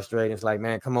just frustrating. It's like,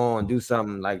 man, come on, do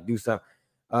something.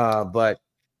 But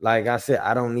like I said,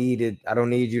 I don't need it. I don't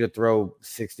need you to throw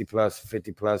 60 plus,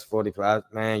 50 plus, 40 plus.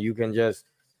 Man, you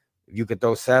could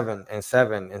throw 7 and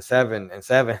 7 and 7 and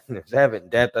 7 and 7.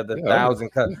 Depth of the 1,000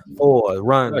 cut 4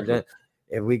 run. Exactly.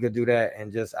 If we could do that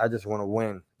I just want to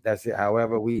win. That's it.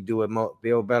 However we do it,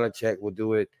 Bill Belichick will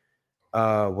do it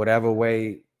whatever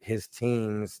way his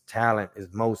team's talent is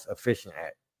most efficient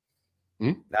at.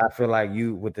 I feel like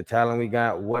with the talent we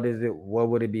got, what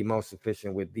would it be most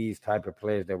efficient with these type of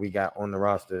players that we got on the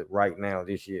roster right now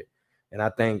this year? And I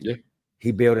think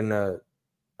he building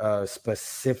a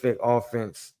specific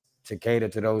offense to cater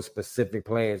to those specific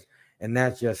players. And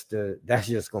that's just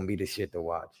gonna be the shit to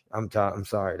watch. I'm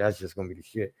sorry, that's just gonna be the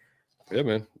shit. Yeah,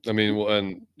 man. I mean,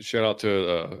 and shout out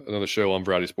to another show on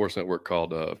Variety Sports Network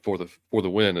called For the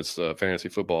Win. It's fantasy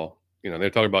football.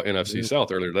 They're talking about NFC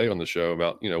South earlier today on the show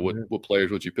about what players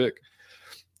would you pick.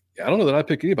 I don't know that I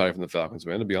pick anybody from the Falcons,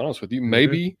 man. To be honest with you,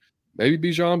 maybe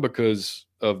Bijan because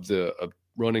of the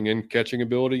running and catching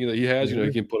ability that he has.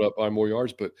 He can put up by more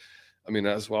yards. But I mean,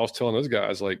 that's what I was telling those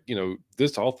guys. Like,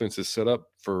 this offense is set up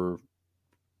for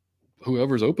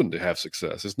whoever's open to have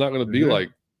success. It's not going to be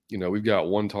like, we've got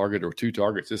 1 target or 2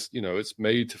 targets. It's, it's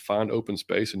made to find open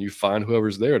space, and you find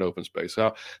whoever's there at open space,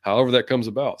 however that comes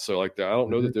about. So, like, I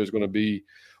don't know that there's going to be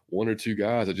 1 or 2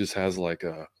 guys that just has like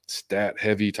a stat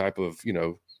heavy type of,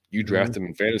 you draft them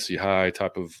in fantasy high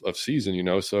type of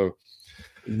season, so.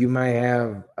 You might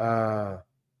have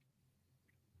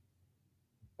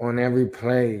on every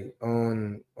play,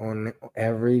 on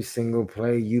every single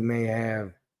play, you may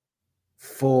have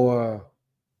 4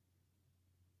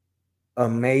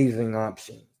 amazing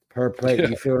options per play.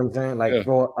 You feel what I'm saying? Like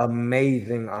 4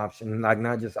 amazing options, like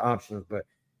not just options, but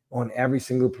on every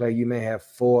single play, you may have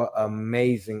 4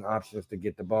 amazing options to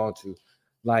get the ball to.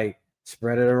 Like,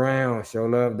 spread it around, show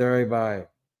love to everybody.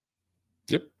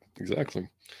 Yep, exactly.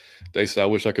 They said, I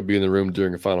wish I could be in the room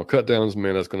during the final cutdowns.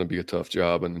 Man, that's going to be a tough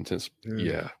job and intense.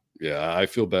 Yeah. I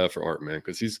feel bad for Art, man,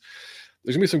 because there's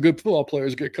going to be some good football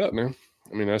players get cut, man.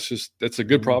 I mean, that's a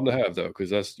good problem to have, though, because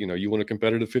that's, you want a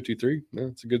competitive 53. Yeah,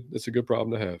 it's a good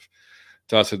problem to have.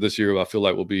 Todd said this year, I feel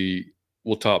like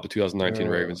we'll top the 2019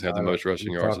 Ravens, have the most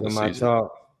rushing yards in the season.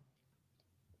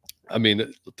 I mean,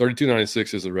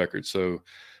 32.96 is a record, so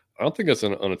I don't think that's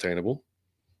unattainable.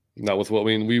 Not with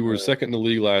we were second in the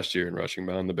league last year in rushing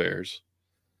behind the Bears.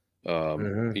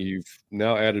 You've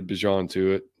now added Bijan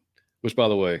to it. Which, by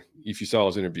the way, if you saw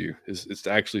his interview, it's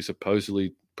actually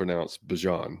supposedly pronounced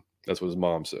Bijan. That's what his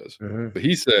mom says. Mm-hmm. But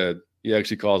he said he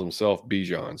actually calls himself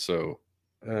Bijan. So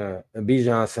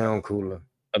Bijan sound cooler.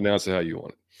 announce it how you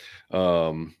want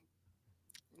it.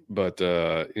 But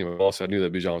also I knew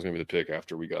that Bijan was going to be the pick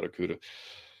after we got Okuda.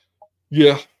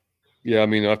 Yeah. I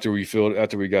mean, after we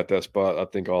got that spot, I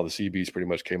think all the CBs pretty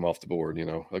much came off the board.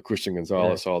 Christian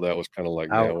Gonzalez, all that was kind of like,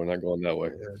 yeah, we're not going that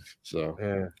way.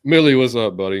 So, Millie, what's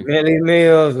up, buddy? Millie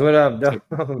Mills, what up, dog?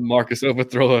 Marcus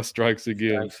Overthrow strikes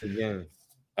again.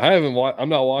 I'm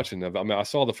not watching that. I mean, I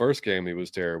saw the first game; he was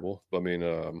terrible. I mean,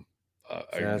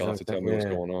 I got to tell me what's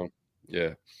going on.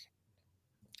 Yeah.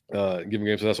 Giving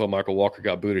games, so that's why Michael Walker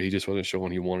got booted. He just wasn't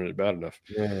showing he wanted it bad enough.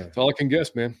 Yeah. That's all I can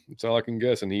guess, man. That's all I can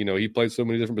guess. And he played so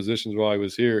many different positions while he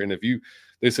was here. And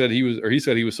he said he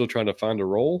was still trying to find a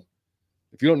role.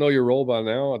 If you don't know your role by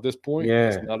now at this point,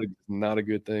 it's not a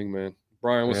good thing, man.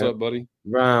 Brian, what's up, buddy?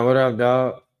 Brian, what up,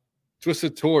 dog?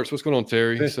 Twisted Torch, what's going on,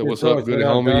 Terry? So what's up, good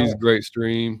homies? Great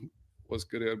stream. What's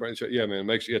good, Brian? Yeah, man.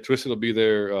 Twisted will be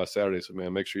there Saturday. So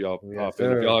man, make sure y'all pop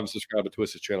in. If y'all haven't subscribed to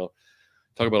Twisted's channel.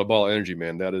 Talk about a ball of energy,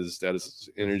 man. That is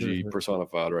energy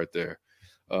personified right there.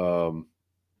 Oh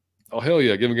hell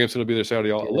yeah! Giving Games will be there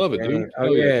Saturday. I love it, dude.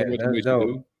 Oh yeah, that's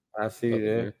dope. I see you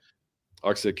there.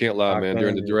 Like I said, can't lie, man.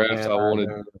 During the draft, I wanted.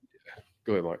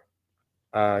 Go ahead,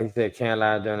 Mike. He said, "Can't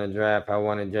lie." During the draft, I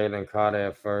wanted Jalen Carter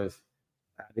at first.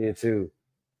 I did too,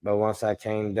 but once I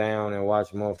came down and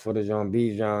watched more footage on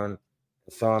Bijan,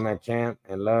 saw him at camp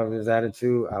and loved his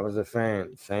attitude, I was a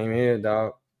fan. Same here,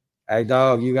 dog. Hey,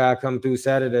 dog, you gotta come through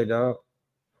Saturday, dog.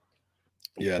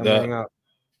 Yeah,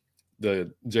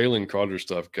 the Jalen Carter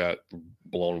stuff got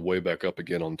blown way back up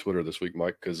again on Twitter this week,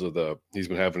 Mike, because he's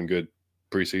been having a good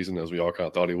preseason, as we all kind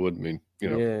of thought he would. I mean,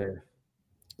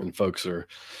 and folks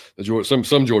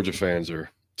some Georgia fans are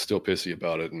still pissy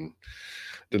about it and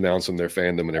denouncing their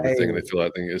fandom and everything, and they feel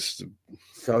like it's.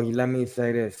 So let me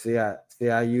say this. See,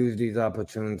 I use these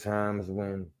opportune times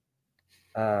when.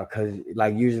 Because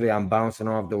like usually I'm bouncing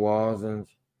off the walls, and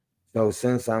so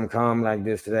since I'm calm like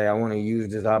this today, I want to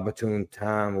use this opportune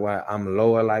time where I'm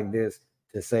lower like this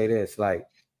to say this, like,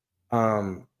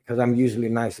 because I'm usually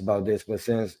nice about this, but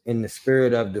since in the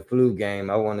spirit of the flu game,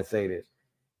 I want to say this,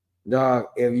 dog.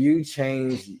 If you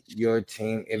change your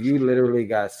team, if you literally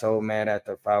got so mad at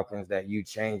the Falcons that you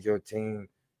changed your team,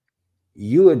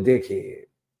 you a dickhead.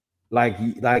 Like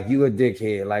you a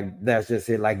dickhead. Like that's just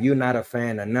it. Like you're not a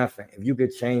fan of nothing. If you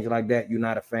could change like that, you're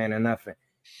not a fan of nothing.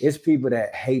 It's people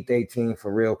that hate their team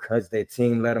for real because their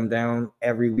team let them down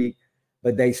every week,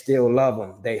 but they still love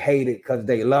them. They hate it because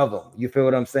they love them. You feel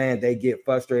what I'm saying? They get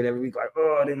frustrated every week, like,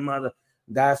 oh, this mother.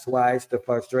 That's why it's the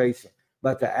frustration.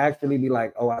 But to actually be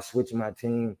like, oh, I switched my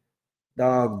team,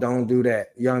 dog, don't do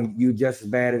that. You just as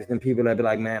bad as them people that be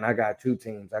like, man, I got 2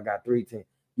 teams, I got 3 teams.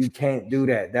 You can't do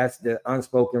that. That's the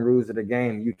unspoken rules of the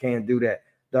game. You can't do that.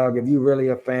 Dog, if you really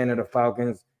a fan of the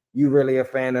Falcons, you really a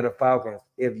fan of the Falcons.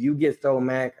 If you get so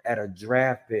mad at a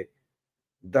draft pick,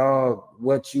 dog,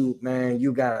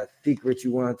 you got a secret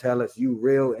you want to tell us. You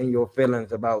real in your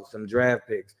feelings about some draft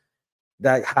picks.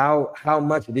 Like how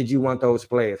much did you want those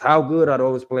players? How good are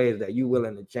those players that you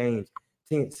willing to change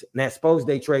teams? Now, suppose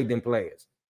they trade them players.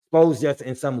 Suppose just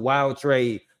in some wild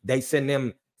trade, they send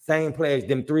them same players,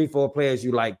 them 3-4 players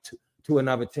you like to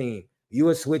another team. You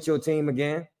would switch your team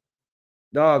again?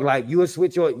 Dog, like you would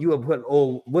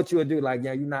what you would do, like,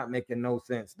 yeah, you're not making no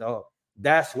sense, dog.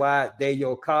 That's why they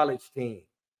your college team.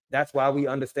 That's why we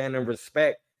understand and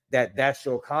respect that's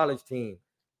your college team.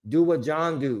 Do what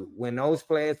John do. When those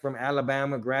players from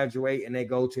Alabama graduate and they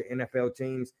go to NFL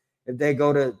teams, if they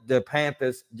go to the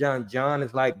Panthers, John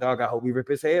is like, dog, I hope we rip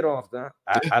his head off, dog.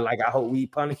 I hope we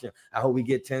punish him. I hope we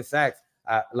get 10 sacks.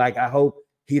 I hope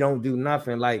he don't do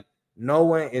nothing. Like, no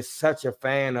one is such a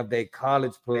fan of their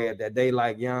college player that they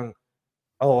like young.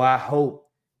 Oh, I hope.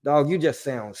 Dog, you just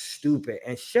sound stupid.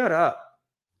 And shut up.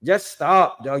 Just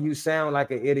stop, dog. You sound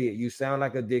like an idiot. You sound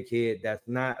like a dickhead.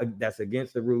 That's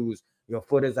against the rules. Your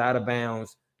foot is out of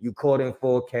bounds. You caught in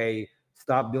 4K.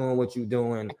 Stop doing what you're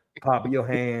doing. Pop your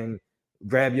hand.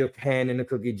 Grab your hand in the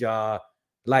cookie jar.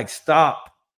 Like,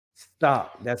 stop.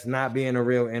 That's not being a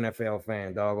real NFL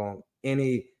fan, doggone.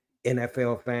 Any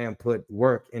NFL fan put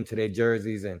work into their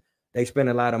jerseys, and they spend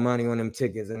a lot of money on them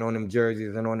tickets and on them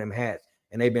jerseys and on them hats,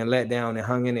 and they've been let down and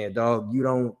hung in there, dog. You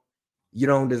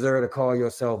don't deserve to call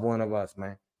yourself one of us,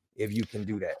 man. If you can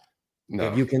do that.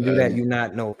 No, if you can do that, you're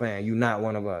not no fan. You're not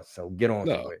one of us. So get on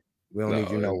to it. We don't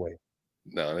need you no way.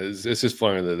 No, it's just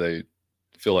funny that they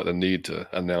feel like the need to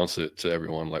announce it to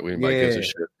everyone. Like, we invite gives a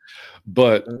shit.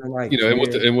 But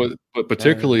but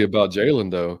particularly about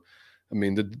Jalen though, I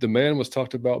mean, the man was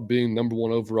talked about being number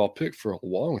 1 overall pick for a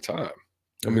long time.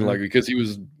 I mean, like, Mm-hmm. because he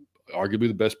was arguably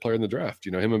the best player in the draft.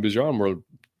 You know, him and Bijan were,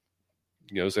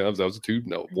 so that was the two,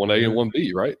 1A and Mm-hmm.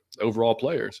 1B, right? Overall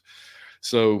players.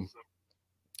 So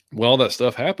when all that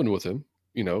stuff happened with him,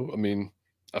 I mean,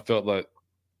 I felt like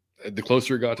the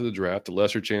closer it got to the draft, the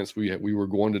lesser chance we were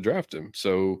going to draft him.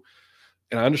 So,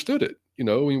 and I understood it. I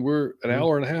mean, we're an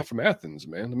hour and a half from Athens,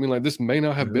 man. I mean, like, this may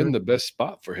not have Mm-hmm. been the best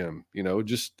spot for him,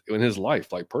 just in his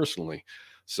life, like, personally.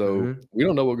 So Mm-hmm. we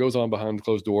don't know what goes on behind the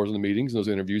closed doors in the meetings and those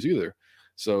interviews either.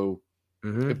 So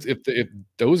Mm-hmm. if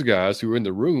those guys who are in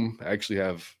the room actually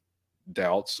have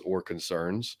doubts or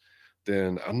concerns,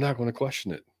 then I'm not going to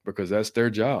question it, because that's their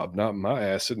job, not my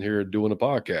ass sitting here doing a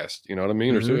podcast. You know what I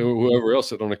mean? Or Mm-hmm. whoever else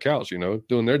sitting on the couch,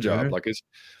 doing their job. Mm-hmm. Like,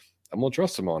 I'm gonna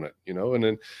trust them on it. And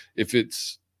then if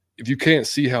you can't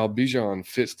see how Bijan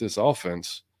fits this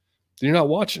offense, then you're not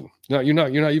watching. You're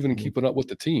not even keeping up with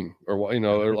the team, or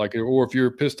if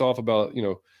you're pissed off about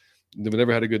they've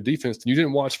never had a good defense, then you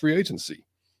didn't watch free agency.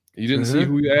 You didn't see Mm-hmm.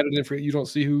 who we added in free. You don't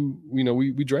see who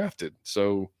we drafted.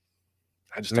 So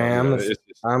I just don't. Man, I'm gonna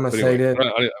But say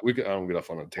anyway, this. I don't get off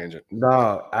on a tangent.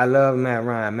 Dog, I love Matt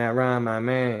Ryan. Matt Ryan, my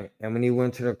man. And when he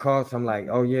went to the Colts, I'm like,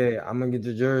 oh yeah, I'm gonna get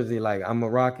the jersey. Like, I'm a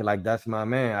rocket. Like, that's my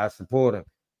man. I support him.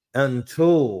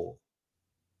 Until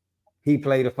he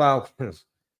played the Falcons.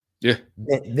 Yeah.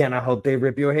 Then I hope they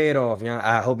rip your head off.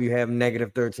 I hope you have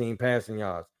negative 13 passing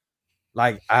yards.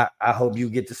 Like, I hope you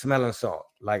get the smelling salt.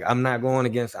 Like, I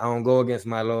don't go against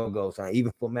my logo. So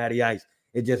even for Matty Ice,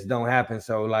 it just don't happen.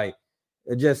 So like,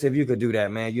 if you could do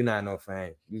that, man, you're not no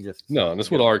fan. You just No,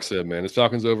 that's what Ark said, man. It's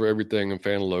Falcons over everything and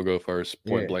fan logo first,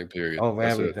 point blank, period. Over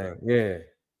That's everything. it. Yeah.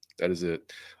 That is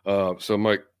it. So,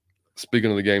 Mike, speaking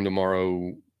of the game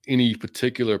tomorrow, any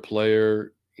particular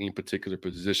player, any particular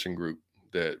position group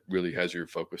that really has your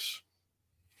focus?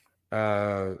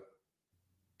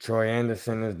 Troy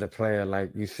Anderson is the player, like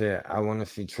you said. I want to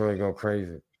see Troy go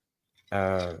crazy.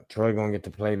 Troy gonna get to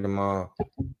play tomorrow.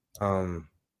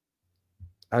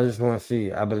 I just want to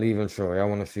see. I believe in Troy. I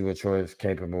want to see what Troy is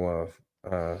capable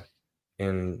of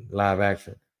in live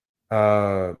action.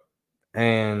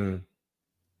 And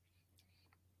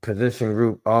position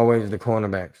group, always the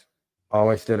cornerbacks.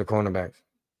 Always still the cornerbacks.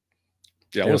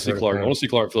 Yeah, I want to see Clark. I want to see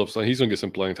Clark Phillips. He's going to get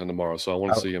some playing time tomorrow, so I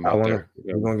want to see him out there.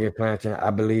 He's going to get playing time. I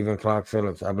believe in Clark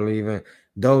Phillips. I believe in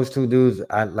those two dudes.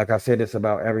 Like I said this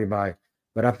about everybody,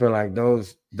 but I feel like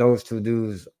those two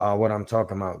dudes are what I'm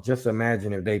talking about. Just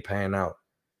imagine if they pan out.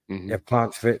 Mm-hmm. If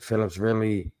Clark Phillips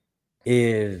really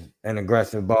is an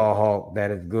aggressive ball hawk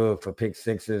that is good for pick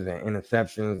sixes and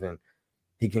interceptions, and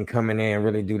he can come in there and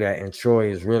really do that, and Troy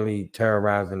is really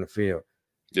terrorizing the field.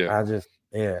 Yeah.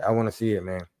 I want to see it,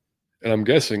 man. And I'm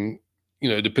guessing,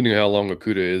 depending on how long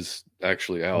Okuda is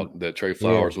actually out, that Trey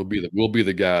Flowers will be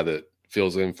the guy that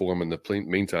fills in for him in the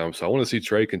meantime. So I want to see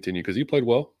Trey continue, because he played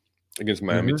well against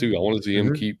Miami too. I want to see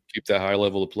him keep that high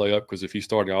level of play up, because if he's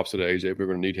starting opposite of AJ, we're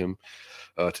going to need him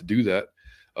to do that.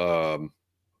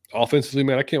 Offensively,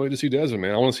 man, I can't wait to see Desmond,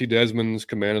 man. I want to see Desmond's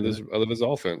command of his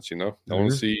offense. I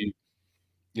want to see,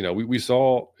 we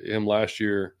saw him last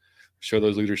year show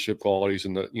those leadership qualities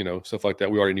and stuff like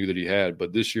that. We already knew that he had,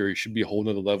 but this year he should be a whole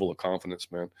nother level of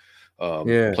confidence, man.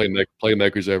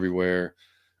 Playmakers everywhere.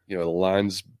 The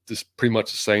line's just pretty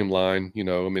much the same line,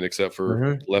 except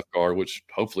for left guard, which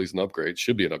hopefully is an upgrade,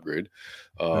 should be an upgrade.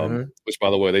 Which,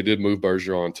 by the way, they did move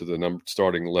Bergeron to the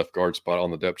starting left guard spot on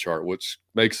the depth chart, which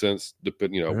makes sense,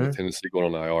 with Tennessee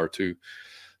going on IR too.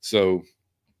 So,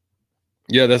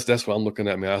 yeah, that's what I'm looking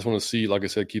at, man. I just want to see, like I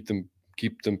said, keep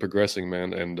them progressing,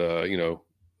 man. And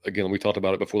again, we talked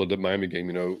about it before the Miami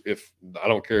game. If I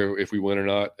don't care if we win or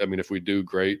not. I mean, if we do,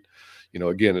 great.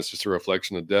 Again, it's just a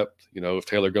reflection of depth. If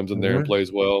Taylor comes in there and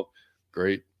plays well,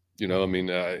 great. I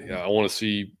want to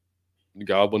see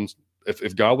Godwin.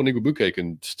 If Godwin Igwebuike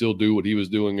can still do what he was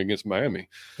doing against Miami,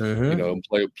 and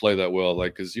play that well,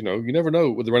 because you never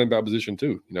know with the running back position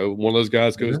too. One of those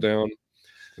guys goes down,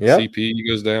 CP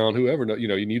goes down, whoever.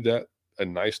 You need a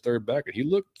nice third back, and he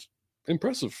looked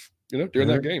impressive, during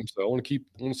that game. So I want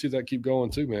to see that keep going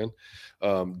too, man.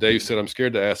 Dave said, I'm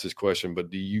scared to ask this question, but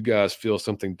do you guys feel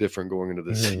something different going into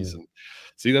this season?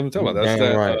 See, I'm talking about that's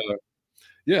that. Right.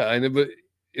 But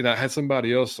I had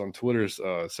somebody else on Twitter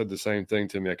said the same thing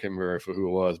to me. I can't remember who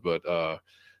it was, but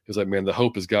he was like, man, the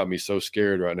hope has got me so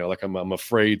scared right now. Like I'm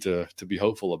afraid to be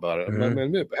hopeful about it. I'm like,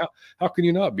 man, how can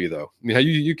you not be though? I mean,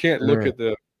 you can't look at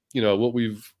the, what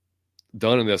we've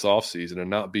done in this offseason and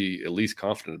not be at least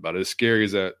confident about it, as scary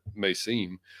as that may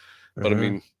seem. But I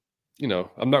mean,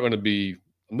 I'm not going to be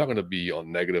not going to be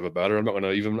on negative about it. I'm not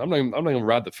going to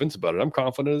ride the fence about it. I'm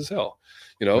confident as hell.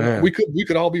 You know, Man, we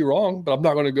could all be wrong, but I'm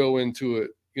not going to go into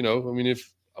it. You know, I mean,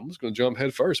 if I'm just going to jump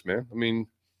head first, man. I mean,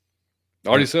 I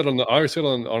already said on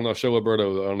the show,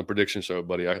 Alberto, on the prediction show,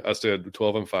 buddy. I said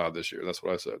 12-5 this year. That's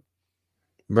what I said.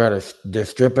 brother, the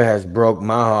stripper has broke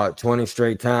my heart 20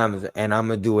 straight times, and I'm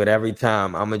gonna do it every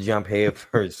time. I'm gonna jump head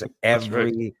first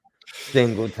every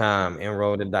single time and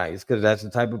roll the dice because that's the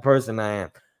type of person I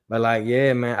am. But like,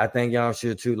 yeah, man, I think y'all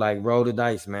should too. Like, roll the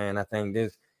dice, man. I think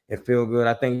it feel good.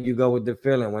 I think you go with the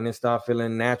feeling. When it start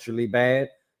feeling naturally bad,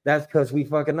 that's because we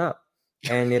fucking up,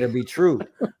 and it'll be true.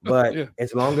 But Yeah.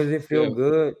 as long as it feel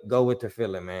good, go with the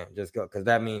feeling, man. Just go, because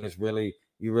that means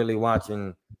you really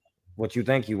watching what you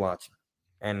think you watching,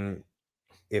 and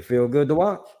it feel good to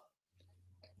watch.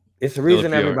 It's the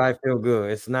reason everybody feel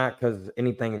good. It's not because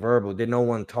anything verbal. Did no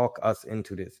one talk us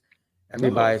into this?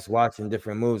 Everybody's watching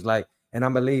different moves. Like, and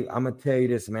I'm gonna tell you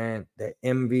this, man. The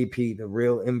MVP, the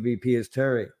real MVP is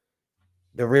Terry.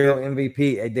 The real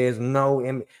MVP. There's no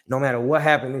matter what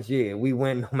happened this year, we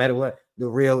win no matter what. The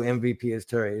real MVP is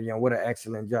Terry. You know, what an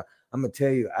excellent job. I'm gonna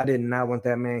tell you, I did not want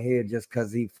that man here just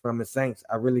because he from the Saints.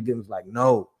 I really didn't. Like,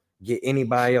 no, get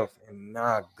anybody else. And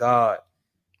nah, God,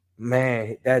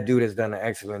 man, that dude has done an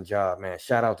excellent job, man.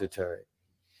 Shout out to Terry,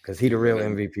 because he the real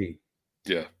MVP.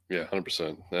 Yeah,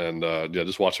 100%. And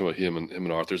just watching what him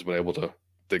and Arthur's been able to,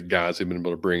 the guys he've been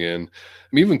able to bring in. I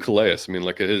mean, even Calais. I mean,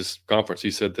 like at his conference, he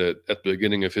said that at the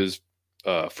beginning of his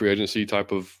free agency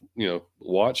type of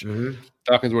watch,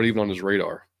 Falcons weren't even on his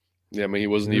radar. Yeah, I mean, he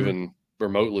wasn't even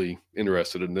remotely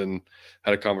interested. And then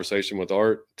had a conversation with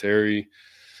Art, Terry.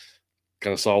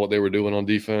 Kind of saw what they were doing on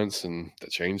defense, and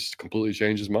that completely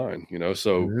changed his mind.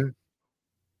 So.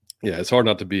 Yeah, it's hard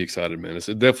not to be excited, man.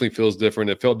 It definitely feels different.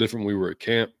 It felt different when we were at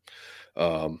camp.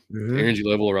 The energy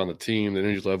level around the team, the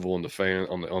energy level on the fan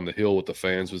on the hill with the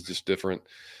fans was just different.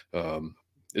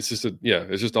 It's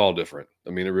just all different. I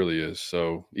mean, it really is.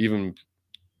 So even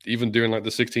during like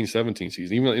the 16-17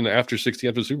 season, even after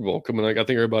the Super Bowl coming, like I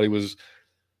think everybody was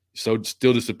so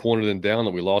still disappointed and down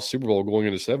that we lost Super Bowl going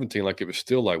into 17. Like it was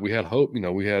still like we had hope.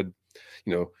 We had,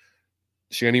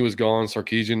 Shanny was gone.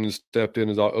 Sarkisian stepped in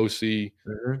as OC.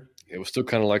 It was still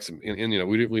kind of like we didn't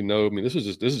really know. I mean, this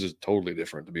is just totally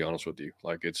different, to be honest with you.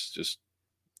 Like it's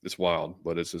wild,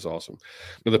 but it's just awesome.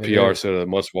 But the PR said a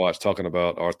must watch, talking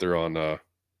about Arthur on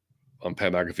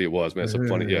Pat McAfee. It was, man. It's so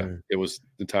funny. Yeah, it was.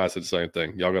 The Ty said the same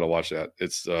thing. Y'all got to watch that.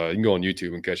 It's you can go on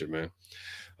YouTube and catch it, man.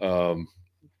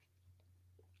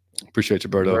 Appreciate you,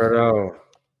 Berto.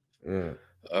 Yeah.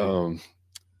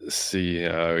 Let's see.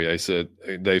 He said,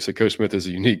 Dave said, Coach Smith is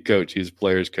a unique coach. He's a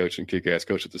player's coach and kick-ass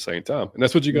coach at the same time. And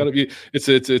that's what you got to be. It's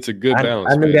a good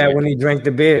balance. I knew that when he drank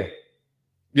the beer.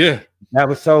 Yeah. That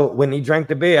was when he drank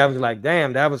the beer, I was like,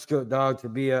 damn, that was good, dog, to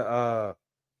be that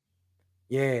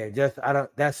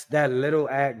little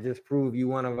act just proved you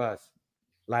one of us.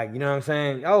 Like, you know what I'm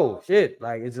saying? Oh, shit.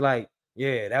 Like, it's like,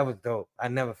 yeah, that was dope. I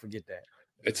never forget that.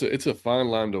 It's a fine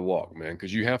line to walk, man,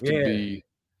 because you have to be,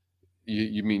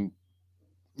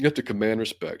 you have to command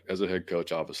respect as a head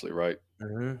coach, obviously, right?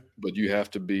 But you have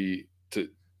to be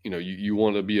you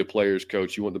want to be a player's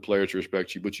coach. You want the players to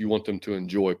respect you, but you want them to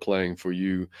enjoy playing for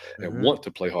you and want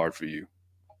to play hard for you.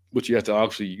 But you have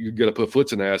to you got to put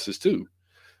foots in asses too,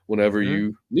 whenever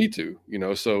you need to.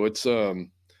 So it's the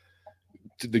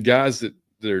guys that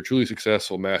are truly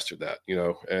successful master that.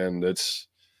 And it's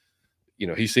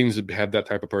he seems to have that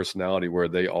type of personality where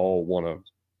they all want to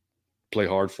play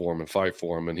hard for him and fight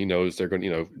for him, and he knows they're going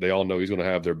to, they all know he's going to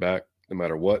have their back no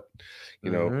matter what,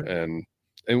 and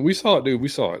we saw it, dude. We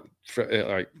saw it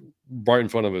like right in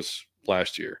front of us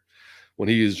last year when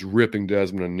he is ripping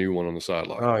Desmond a new one on the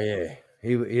sideline. Oh yeah,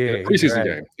 in a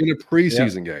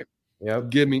preseason game. Yep,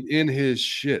 give me in his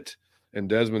shit, and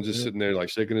Desmond just sitting there like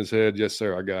shaking his head. Yes,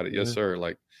 sir, I got it. Yes, sir.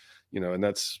 Like, and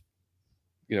that's.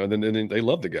 Then they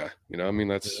love the guy. I mean,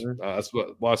 that's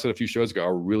why I said a few shows ago, I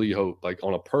really hope, like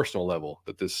on a personal level,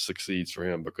 that this succeeds for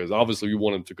him, because obviously we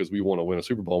want him to, because we want to win a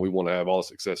Super Bowl. And we want to have all the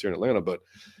success here in Atlanta. But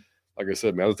like I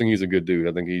said, man, I think he's a good dude.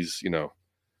 I think he's,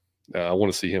 I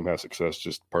want to see him have success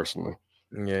just personally.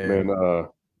 Yeah. Man,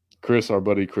 Chris, our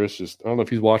buddy Chris, I don't know if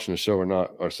he's watching the show or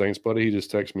not. Our Saints buddy, he just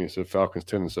texted me and said Falcons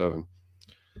 10-7.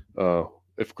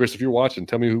 If you're watching,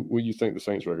 tell me who you think the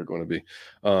Saints record going to be.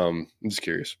 I'm just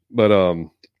curious, but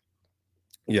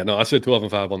yeah, no, I said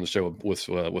 12-5 on the show with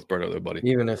Berto, there, buddy.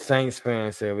 Even a Saints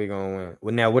fan said we're gonna win.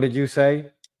 Well, now, what did you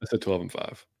say? I said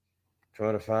 12-5.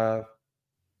 12-5.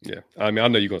 Yeah, I mean, I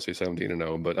know you're gonna say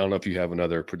 17-0, but I don't know if you have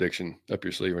another prediction up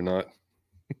your sleeve or not.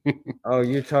 Oh,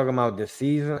 you're talking about the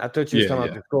season? I thought you were talking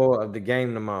about the score of the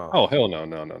game tomorrow. Oh, hell no.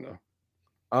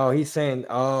 he's saying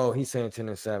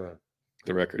 10-7.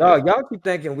 The record, yeah. Dog, y'all keep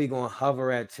thinking we gonna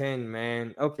hover at 10,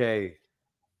 man. Okay.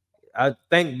 I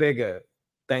think bigger.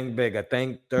 Think bigger.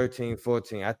 Think 13,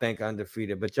 14. I think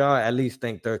undefeated. But y'all at least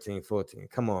think 13, 14.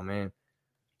 Come on, man.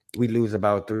 We lose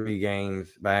about 3 games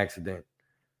by accident.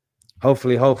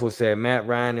 Hopefully, Hopeful said Matt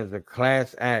Ryan is a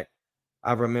class act.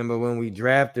 I remember when we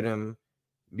drafted him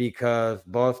because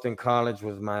Boston College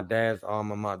was my dad's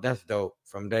alma mater. That's dope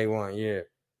from day one. Yeah.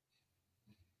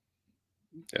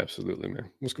 Absolutely, man.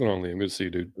 What's going on, Liam? Good to see you,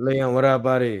 dude. Leon, what up,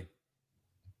 buddy?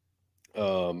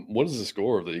 What is the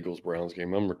score of the Eagles-Browns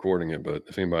game? I'm recording it, but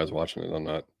if anybody's watching it, I'm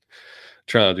not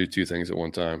trying to do 2 things at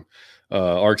one time.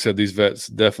 Ark said these vets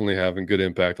definitely having good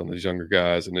impact on these younger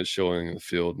guys, and it's showing in the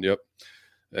field. Yep.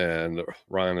 And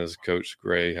Ryan as Coach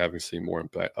Gray having seen more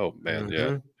impact. Oh man,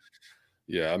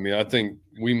 yeah. I mean, I think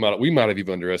we might have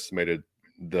even underestimated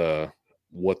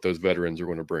what those veterans are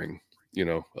going to bring.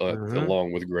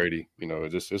 Along with Grady.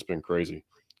 It's been crazy.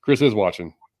 Chris is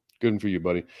watching. Good for you,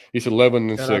 buddy. He's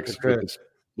 11-6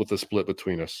 with the split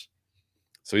between us.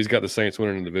 So he's got the Saints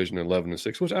winning the division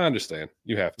 11-6, which I understand.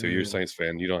 You have to. You're a Saints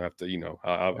fan. You don't have to.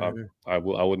 I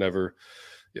would never.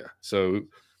 Yeah. So,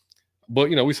 but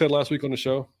we said last week on the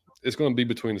show it's going to be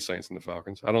between the Saints and the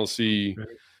Falcons. I don't see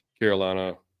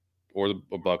Carolina or the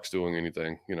Bucs doing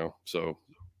anything. So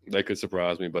they could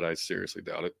surprise me, but I seriously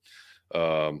doubt it.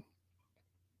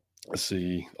 Let's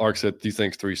see. Ark said he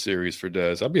thinks 3 series for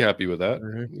Dez. I'd be happy with that.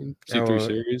 See 3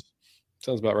 series.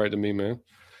 Sounds about right to me, man.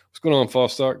 What's going on,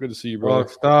 False Start? Good to see you, brother.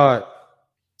 False Start.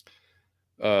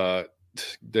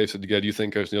 Dave said, do you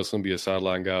think Coach Nielsen will be a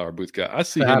sideline guy or a booth guy? I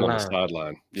see him on the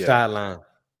sideline. Yeah. Sideline.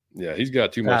 Yeah, he's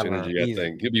got too much energy, I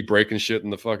think. He'll be breaking shit in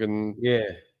the fucking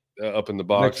up in the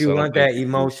box. But you want that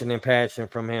emotion and passion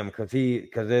from him because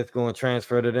it's going to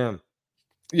transfer to them.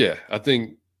 Yeah, I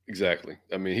think exactly.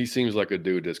 I mean, he seems like a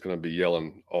dude that's going to be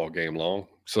yelling all game long.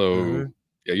 So,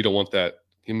 yeah, you don't want that.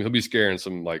 He'll be scaring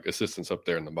some like assistants up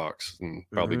there in the box and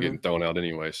probably getting thrown out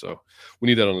anyway. So we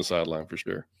need that on the sideline for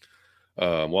sure.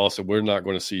 Also, we're not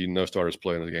going to see no starters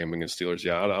play in the game against Steelers.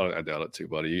 Yeah, I doubt it too,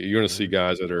 buddy. You're going to see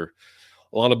guys that are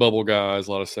a lot of bubble guys,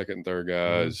 a lot of second and third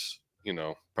guys.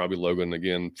 Probably Logan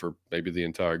again for maybe the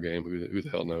entire game. Who the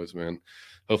hell knows, man?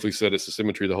 Hopefully, said it's a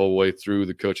symmetry the whole way through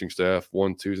the coaching staff.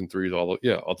 1, 2s, and 3s.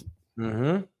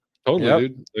 Totally,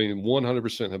 dude. I mean,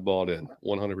 100% have bought in.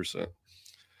 100%.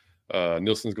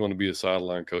 Nielsen's going to be a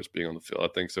sideline coach being on the field. I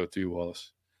think so too,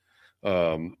 Wallace.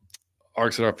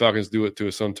 Ark said our Falcons do it to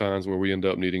us sometimes where we end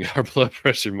up needing our blood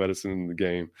pressure medicine in the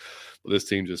game. But this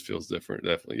team just feels different,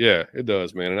 definitely. Yeah, it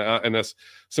does, man. And that's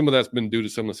some of that's been due to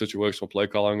some of the situational play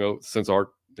calling since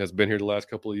Ark has been here the last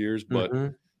couple of years. But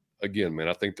again, man,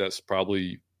 I think that's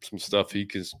probably some stuff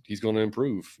he's going to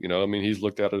improve. I mean, he's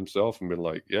looked at it himself and been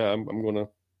like, yeah, I'm going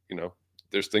to,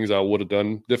 there's things I would have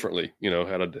done differently,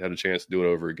 had a chance to do it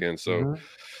over again. So,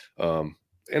 and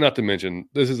not to mention,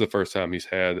 this is the first time he's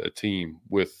had a team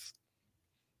with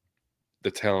the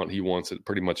talent he wants at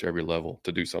pretty much every level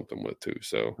to do something with too.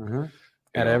 So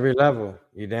at every level,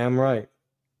 you're damn right.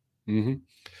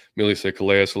 Millie said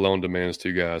Calais alone demands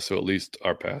 2 guys, so at least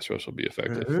our pass rush will be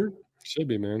effective. Should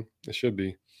be, man. It should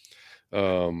be.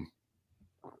 Yeah.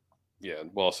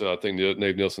 Well, so I think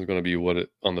Nate Nielsen's going to be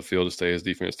on the field to stay his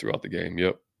defense throughout the game.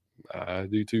 Yep, I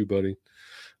do too, buddy.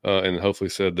 And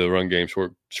hopefully said the run game,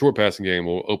 short passing game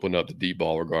will open up the deep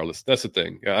ball regardless. That's the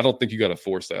thing. I don't think you got to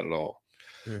force that at all.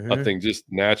 I think just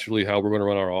naturally how we're going to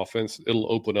run our offense,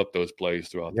 it'll open up those plays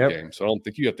throughout the game. So I don't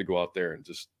think you have to go out there and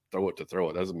just throw it to throw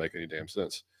it. It doesn't make any damn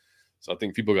sense. So I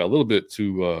think people got a little bit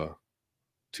too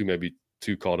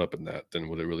caught up in that than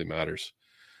what it really matters.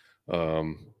 Yeah,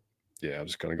 I'm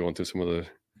just kind of going through some of the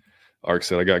Ark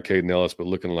said I got Caden Ellis, but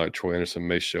looking like Troy Anderson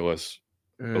may show us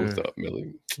both up,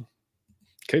 Millie.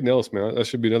 Caden Ellis, man, that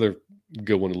should be another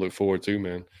good one to look forward to,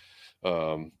 man.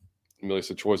 Millie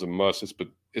said Troy's a must.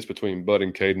 It's between Bud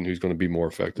and Caden who's going to be more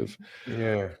effective.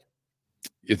 Yeah.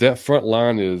 If that front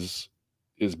line is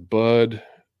Bud,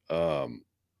 what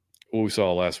we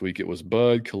saw last week, it was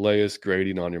Bud, Calais,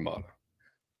 Grady, and Onyemata.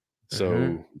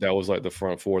 So that was like the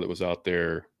front 4 that was out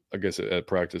there, I guess, at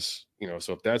practice.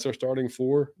 So if that's our starting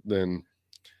 4, then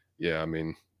yeah, I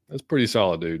mean, that's pretty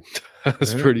solid, dude.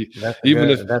 That's pretty. That's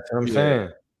what I'm saying.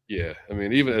 Yeah, I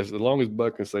mean, even as long as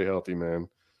Bud can stay healthy, man.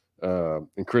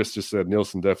 And Chris just said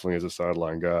Nielsen definitely is a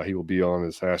sideline guy. He will be on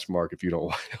his hash mark if you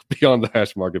don't be on the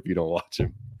hash mark if you don't watch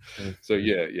him. So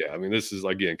yeah. I mean, this is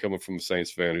again coming from a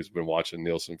Saints fan who's been watching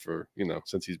Nielsen for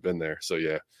since he's been there. So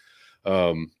yeah,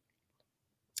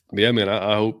 yeah, man.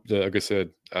 I hope that, like I said,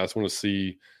 I just want to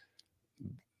see.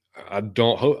 What I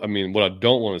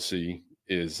don't want to see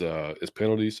is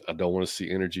penalties. I don't want to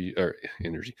see energy. I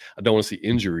don't want to see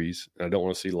injuries, and I don't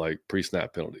want to see like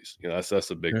pre-snap penalties. That's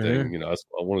a big thing. Mm-hmm. I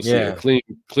want to see a Yeah.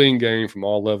 clean game from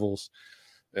all levels,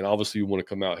 and obviously you want to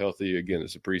come out healthy. Again,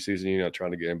 it's a preseason. You're not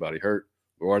trying to get anybody hurt.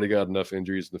 We already got enough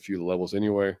injuries in a few levels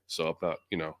anyway, so I'm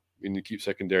not. We need to keep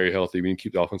secondary healthy. We need to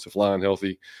keep the offensive line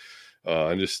healthy,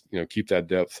 and just keep that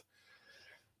depth.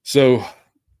 So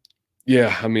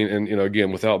yeah, I mean, and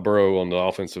again, without Burrow on the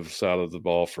offensive side of the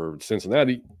ball for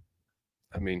Cincinnati,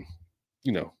 I mean,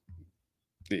 you know,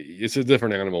 it's a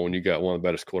different animal when you got one of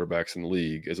the best quarterbacks in the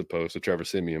league as opposed to Trevor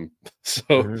Siemian. So,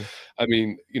 Mm-hmm. I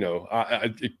mean,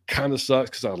 it kind of sucks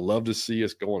because I'd love to see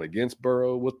us going against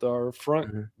Burrow with our front,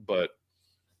 Mm-hmm. but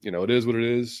it is what it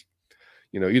is.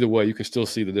 Either way, you can still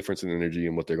see the difference in energy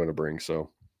and what they're going to bring.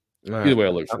 So, either way, I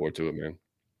look forward to it, man.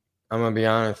 I'm gonna be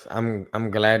honest.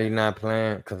 I'm glad he's not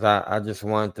playing because I just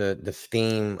want the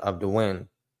steam of the win.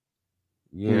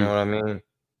 You know what I mean?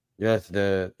 Just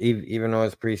even though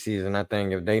it's preseason, I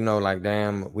think if they know like,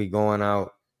 damn, we going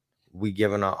out, we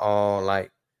giving our all,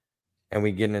 like, and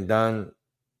we getting it done,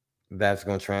 that's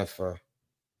gonna transfer.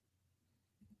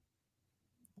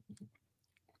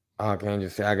 Oh, can you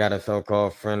say I got a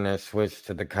so-called friend that switched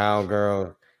to the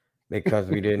cowgirl because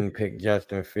we didn't pick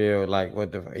Justin Field? Like,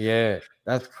 what the? Yeah,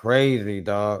 that's crazy,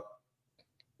 dog.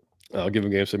 I'll give him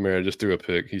game some merit. I just threw a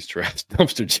pick. He's trash.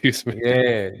 Dumpster juice, man.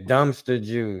 Yeah, dumpster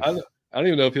juice. I don't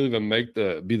even know if he'll even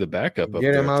be the backup up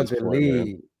Get there him at out this the point, man.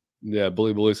 league. Yeah,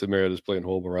 Bully Samara is playing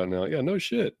horrible right now. Yeah, no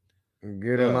shit.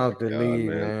 Get him Oh my out the god, league,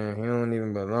 man. man. He don't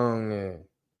even belong there.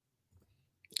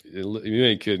 You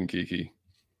ain't kidding, Kiki.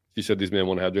 She said these men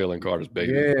want to have Jalen Carter's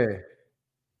baby. Yeah.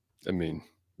 I mean,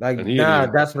 like,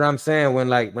 that's what I'm saying.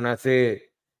 When I said,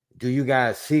 do you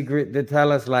guys secret to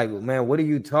tell us? Like, man, what are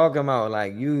you talking about?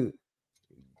 Like, you,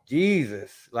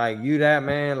 Jesus, like, you that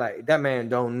man, like, that man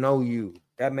don't know you.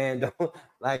 That man don't,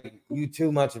 like, you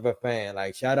too much of a fan.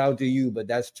 Like, shout out to you, but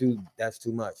that's too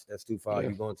much. That's too far. Yeah.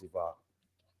 You're going too far.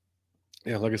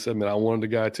 Yeah, like I said, man, I wanted the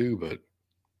guy too, but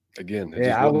again, it Yeah,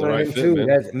 just I wasn't the wanted right him fit, too. man.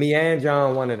 That's me and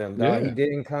John wanted him, dog. Yeah. He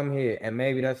didn't come here, and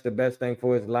maybe that's the best thing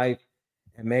for his life,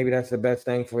 and maybe that's the best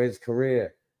thing for his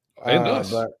career. And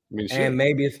us. But I mean, and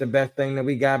maybe it's the best thing that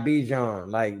we got B John.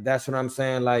 Like, that's what I'm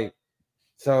saying. Like,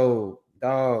 so,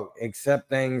 dog, accept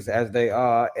things as they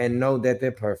are and know that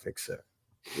they're perfect, sir.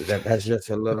 That's just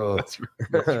a little that's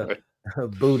right.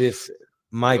 Buddhist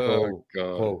Michael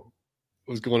quote.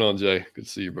 What's going on, Jay? Good to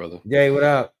see you, brother. Jay, what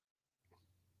up?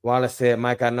 Wallace said,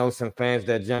 Mike, I know some fans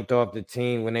that jumped off the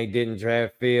team when they didn't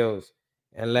draft Fields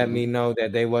and let me know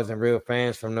that they wasn't real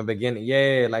fans from the beginning.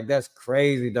 Yeah, like, that's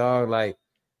crazy, dog. Like,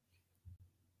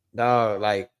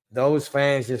 those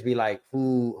fans just be like,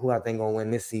 who I think gonna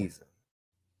win this season?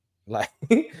 Like,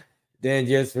 then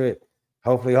just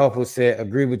hopefully said,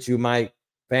 agree with you, Mike.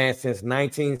 Fans since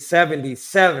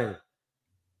 1977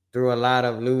 through a lot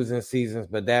of losing seasons,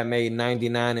 but that made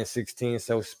 99 and 16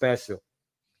 so special.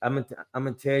 I'm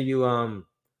gonna tell you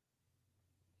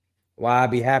why I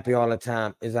be happy all the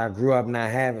time is I grew up not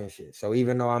having shit. So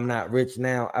even though I'm not rich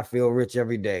now, I feel rich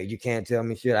every day. You can't tell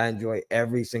me shit. I enjoy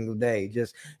every single day.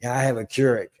 Just, I have a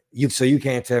Keurig. So you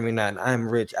can't tell me nothing. I'm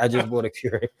rich. I just bought a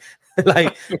Keurig.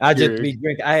 Like, I just be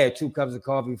drinking. I had 2 cups of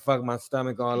coffee, fuck my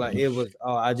stomach all like it was.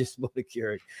 Oh, I just bought a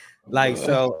Keurig. Like,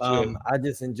 so I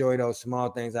just enjoy those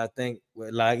small things. I think,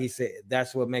 like he said,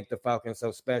 that's what makes the Falcons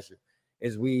so special.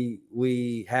 Is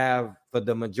we have for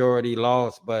the majority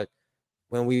lost, but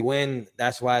when we win,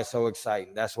 that's why it's so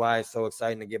exciting. That's why it's so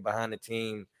exciting to get behind the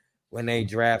team when they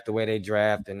draft the way they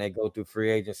draft and they go through free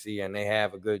agency and they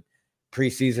have a good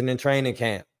preseason and training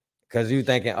camp. Because you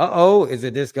thinking, is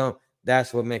it this going?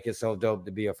 That's what makes it so dope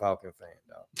to be a Falcon fan,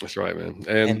 dog. That's right, man.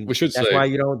 And we should say that's why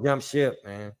you don't jump ship,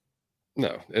 man.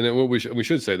 No, and then we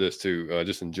should say this too,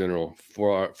 just in general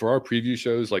for our preview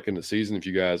shows, like in the season. If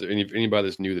you guys, anybody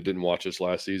that's new that didn't watch us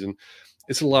last season,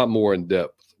 it's a lot more in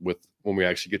depth with when we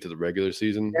actually get to the regular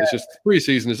season. Yeah. It's just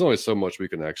preseason. There's only so much we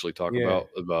can actually talk about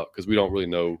because we don't really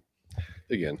know.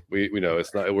 Again, we know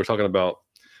it's not. We're talking about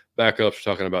backups.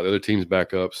 We're talking about the other team's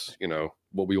backups.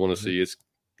 What we want to see is,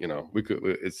 we could.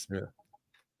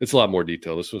 It's a lot more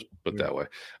detailed. Let's just put it that way.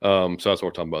 So that's what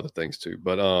we're talking about, the things too.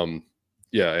 But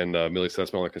yeah, and Millie said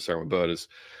that's my only concern with Bud is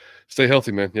stay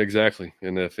healthy, man. Yeah, exactly.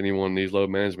 And if anyone needs load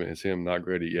management, it's him, not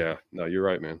Grady. Yeah, no, you're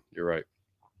right, man. You're right.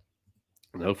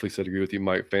 And hopefully said agree with you,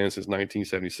 Mike. Fan since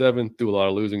 1977, through a lot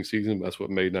of losing seasons. But that's what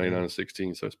made 99 and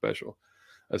 16 so special.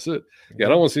 That's it. Yeah, I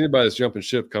don't want to see anybody that's jumping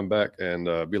ship come back and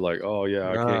be like, oh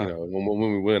yeah, I can't.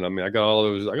 When we win, I mean, I got all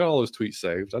those tweets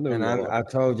saved. I know. And I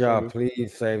told y'all,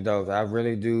 please save those. I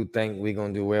really do think we're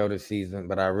gonna do well this season,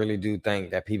 but I really do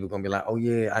think that people gonna be like, oh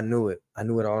yeah, I knew it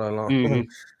all along.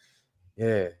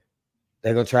 Yeah.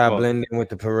 They're gonna try to Well, blend in with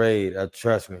the parade.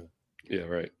 Trust me. yeah,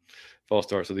 right. False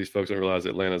start. So these folks don't realize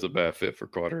Atlanta's a bad fit for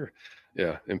Carter.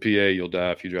 Yeah, in PA you'll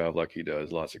die if you drive like he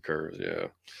does. Lots of curves. Yeah,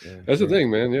 Yeah, that's the see, thing,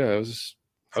 man. Yeah, it was just, see,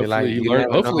 hopefully like he you learned.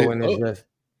 never know Hopefully, when it's just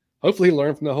hopefully he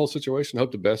learned from the whole situation.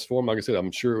 Hope the best for him. Like I said,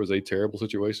 I'm sure it was a terrible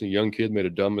situation. A young kid made a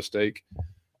dumb mistake.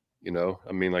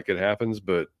 I mean, like it happens,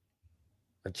 but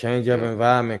a change you of know,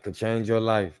 environment could change your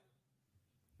life.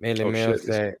 Millie oh Mill shit,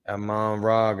 said, "Mom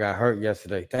Raw got hurt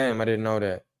yesterday." Damn, I didn't know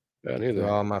that. yeah, To neither.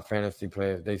 all my fantasy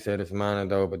players, they said it's minor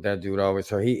though, but that dude always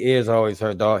hurt. He is always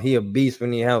hurt, dog. He a beast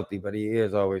when he healthy, but he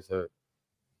is always hurt.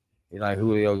 He like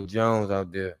Julio Jones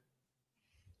out there.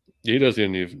 Yeah, he does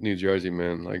need a new jersey,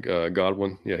 man. Like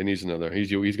Godwin, yeah, he needs another.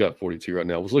 He's got 42 right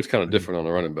now, which looks kind of different on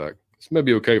the running back. It's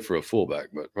maybe okay for a fullback,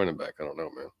 but running back, I don't know,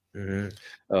 man.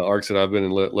 Ark said I've been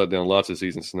let down lots of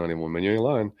seasons since '91. Man, you ain't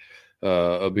lying.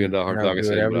 Of being a diehard I'll Falcons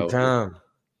do it fan, every but time.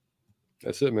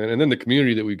 that's it, man. And then the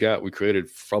community that we created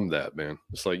from that, man.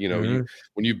 It's like you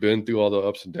when you've been through all the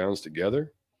ups and downs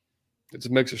together, it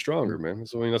just makes it stronger, man.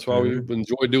 So I mean, that's why we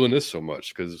enjoy doing this so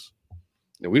much because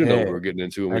we didn't know what we were getting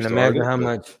into when we And started imagine it. how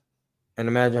much, and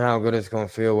imagine how good it's gonna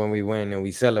feel when we win and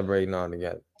we celebrating all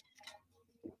together.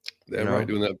 Damn right,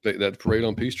 doing that parade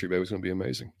on Peachtree, baby, it's gonna be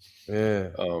amazing. Yeah.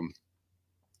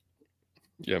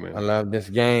 Yeah, man. I love this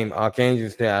game. Archangel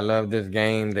said, I love this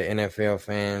game. The NFL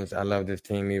fans, I love this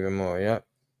team even more. Yep.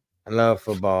 I love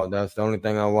football. That's the only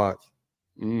thing I watch.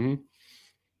 Mm-hmm.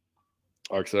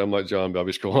 Like I said, I'm like John, but I'm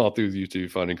just going all through YouTube,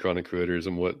 finding chronic creators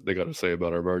and what they got to say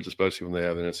about our birds, especially when they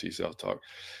have NFC South talk.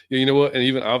 Yeah, you know what? And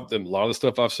even a lot of the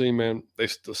stuff I've seen, man, they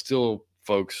still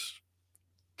folks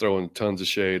throwing tons of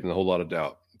shade and a whole lot of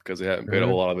doubt because they haven't paid a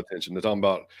whole lot of attention. They're talking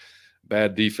about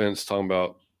bad defense, talking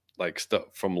about like stuff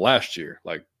from last year,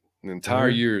 like an entire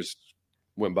years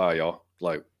went by, y'all.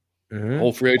 Like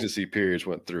whole free agency periods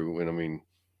went through, and I mean,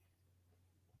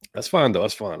 that's fine though.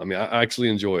 That's fine. I mean, I actually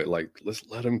enjoy it. Like, let's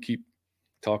let them keep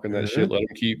talking that shit. Let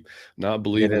them keep not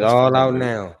believing. Get it That's all fine, out man.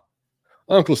 now.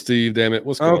 Uncle Steve, damn it,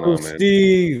 what's going Uncle on, man?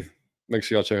 Steve. Make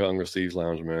sure y'all check out Uncle Steve's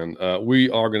Lounge, man.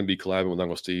 We are going to be collabing with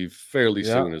Uncle Steve fairly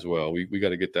soon as well. We got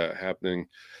to get that happening.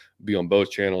 Be on both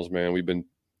channels, man.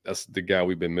 That's the guy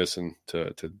we've been missing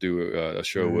to do a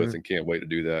show with, and can't wait to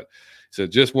do that. He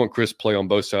said, just want Chris to play on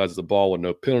both sides of the ball with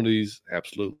no penalties.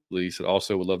 Absolutely. He said,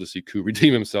 also would love to see Koo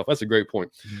redeem himself. That's a great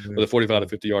point. With a 45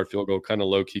 to 50-yard field goal, kind of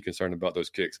low-key concerned about those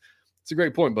kicks. It's a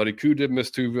great point, buddy. Koo did miss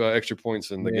 2 extra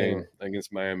points in the game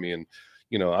against Miami, and,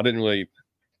 I didn't really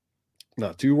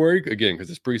not too worried, again, because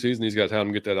it's preseason. He's got time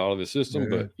to get that out of his system.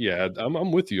 But, yeah,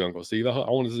 I'm with you, Uncle Steve. I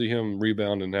want to see him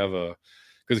rebound and have a –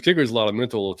 because the kicker is a lot of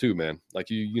mental too, man. Like,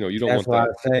 you don't want that. That's why I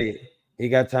say he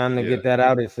got time to get that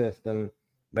out of his system,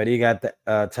 but he got the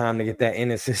time to get that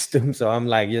in his system. So I'm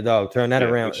like, your dog, turn that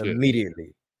around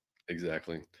immediately.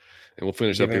 Exactly. And we'll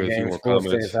finish up here with a few more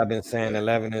comments. I've been saying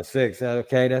 11-6.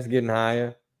 Okay, that's getting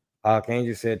higher.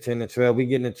 Archangel said 10-12. We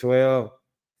getting to 12.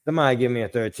 Somebody give me a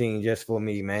 13 just for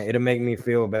me, man. It'll make me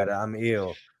feel better. I'm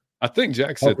ill. I think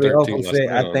Jack said 13 last night.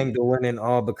 I think the winning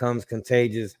all becomes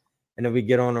contagious. And if we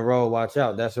get on the road, watch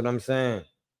out. That's what I'm saying.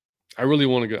 I really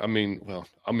want to go.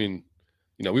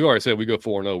 We already said we go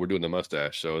 4-0. We're doing the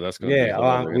mustache, so that's going to be a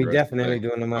whole we definitely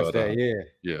doing the mustache.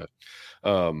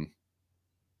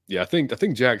 I think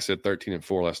Jack said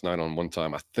 13-4 last night on one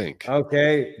time. I think.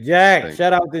 Okay, Jack.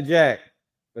 Shout out to Jack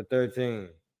for 13.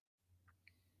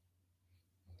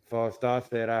 False Star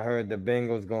said, I heard the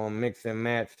Bengals going to mix and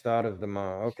match starters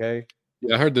tomorrow. Okay.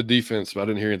 Yeah, I heard the defense, but I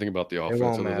didn't hear anything about the offense. It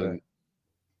won't matter.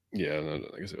 I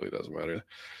guess it really doesn't matter.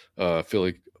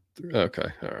 Philly. Okay.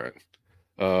 All right.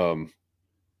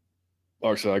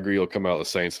 Mark said, I agree. He'll come out of the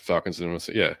Saints and Falcons. And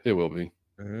yeah, it will be.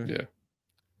 Yeah.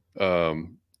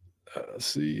 Let's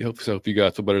see. Hope you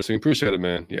guys feel better soon. Appreciate it,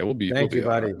 man. Yeah, we'll be. Thank you,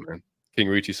 buddy. Right, man. King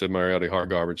Ricci said, Mariotti, hot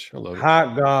garbage. I love it.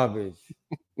 Hot garbage.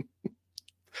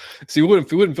 See, we wouldn't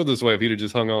feel this way if he'd have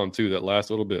just hung on to that last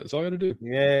little bit. That's all you had to do.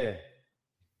 Yeah.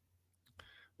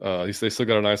 They still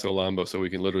got a nice little line, but so we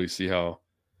can literally see how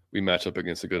we match up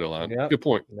against a good line. Yep. Good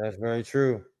point. That's very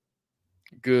true.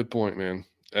 Good point, man.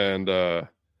 And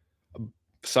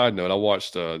side note, I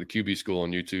watched the QB school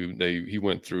on YouTube. He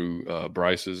went through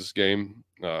Bryce's game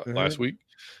last week.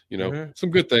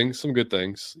 Some good things.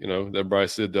 That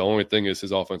Bryce said the only thing is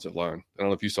his offensive line. I don't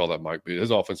know if you saw that, Mike, but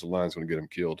his offensive line is going to get him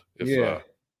killed. If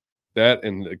that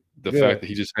and the fact that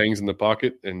he just hangs in the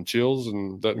pocket and chills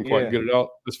and doesn't quite get it out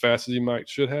as fast as he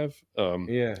should have. I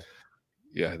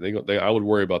would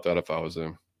worry about that if I was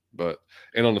him.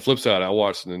 And on the flip side, I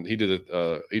watched and he did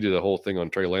a whole thing on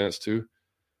Trey Lance too.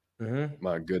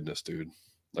 My goodness, dude.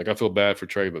 Like, I feel bad for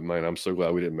Trey, but man, I'm so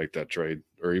glad we didn't make that trade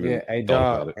or even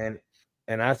thought about it.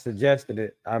 And I suggested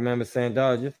it. I remember saying,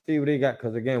 dog, just see what he got.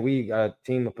 Because, again, we got a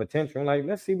team of potential. I'm like,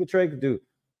 let's see what Trey could do.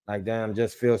 Like, damn,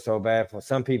 just feel so bad for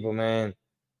some people, man.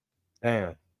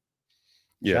 Damn.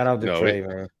 Yeah. Shout out to Trey,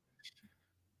 man.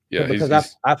 Yeah,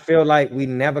 because I feel like we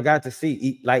never got to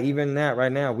see, like, even that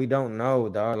right now, we don't know,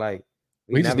 dog. Like,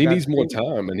 he needs more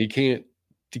time, and he can't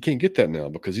get that now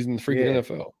because he's in the freaking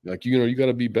NFL. Like, you got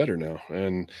to be better now.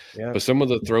 And but some of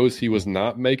the throws he was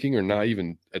not making or not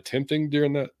even attempting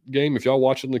during that game, if y'all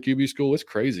watching the QB school, it's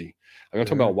crazy. I'm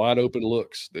talking about wide open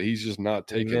looks that he's just not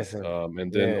taking,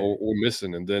 and then or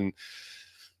missing, and then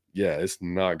it's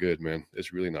not good, man.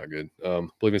 It's really not good.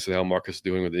 Believe me, said how Marcus is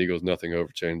doing with the Eagles. Nothing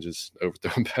changes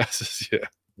overthrown passes. Yeah.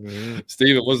 Mm-hmm.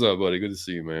 Steven, what's up, buddy? Good to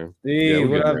see you, man. Steve,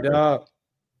 what up, dog?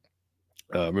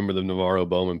 Remember the Navarro,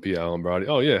 Bowman, P. Allen, Brody?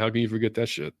 Oh, yeah. How can you forget that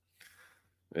shit?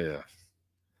 Yeah.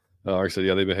 Like I said,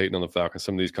 they've been hating on the Falcons,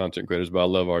 some of these content creators, but I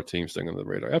love our team staying on the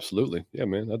radar. Absolutely. Yeah,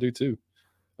 man. I do too.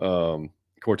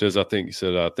 Cortez, I think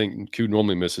Q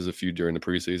normally misses a few during the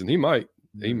preseason. He might.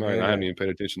 I haven't even paid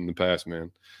attention in the past,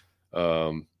 man.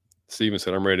 Steven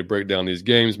said, I'm ready to break down these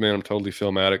games, man. I'm totally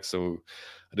filmatic. So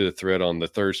I did a thread on the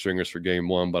third stringers for game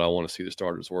one, but I want to see the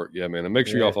starters work. Yeah, man. And make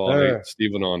sure y'all follow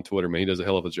Steven on Twitter, man. He does a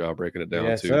hell of a job breaking it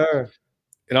down, too. Sir.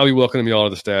 And I'll be welcoming y'all to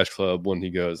the Stash Club when he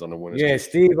goes on the winner's team.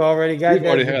 Steve already got Steve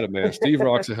already had it, man. Steve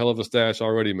rocks a hell of a stash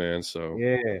already, man. So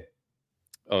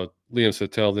Liam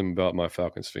said, tell them about my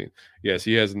Falcons theme. Yes,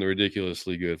 he has a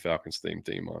ridiculously good Falcons theme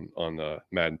on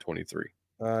Madden 23.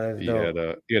 He had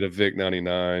a Vic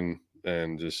 99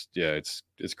 and just it's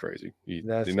crazy. He's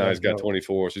got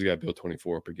 24, so he's got to build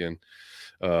 24 up again.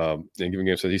 And Giving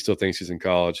Game said he still thinks he's in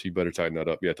college. He better tighten that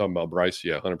up. Yeah, talking about Bryce.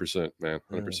 Yeah, 100%, man,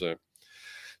 100%.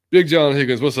 Big John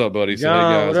Higgins, what's up, buddy?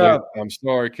 John, hey guys, I'm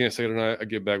sorry, can't say tonight. I'll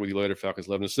get back with you later. Falcons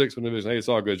 11-6 when division. Hey, it's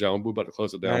all good, John. We're about to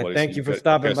close it down, buddy. Thank you for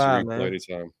stopping by, man.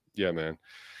 Anytime. Yeah, man.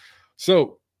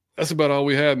 So that's about all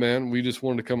we had, man. We just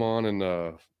wanted to come on and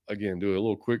again do a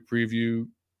little quick preview.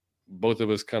 Both of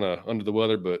us kind of under the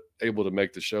weather, but able to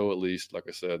make the show at least. Like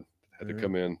I said, had to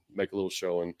come in, make a little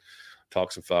show, and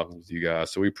talk some Falcons with you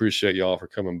guys. So we appreciate y'all for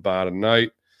coming by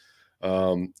tonight.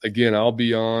 Again, I'll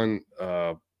be on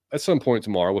at some point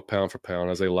tomorrow with Pound for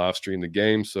Pound as they live stream the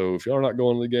game. So if y'all are not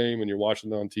going to the game and you're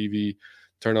watching it on TV,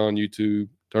 turn on YouTube,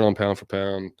 turn on Pound for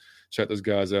Pound, check those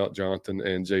guys out, Jonathan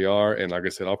and JR. And like I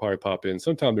said, I'll probably pop in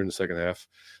sometime during the second half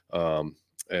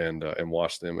and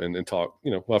watch them and talk,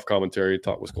 we'll have commentary,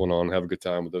 talk what's going on, have a good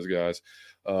time with those guys.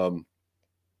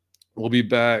 We'll be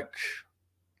back,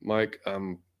 Mike.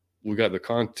 We got the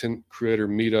content creator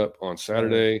meetup on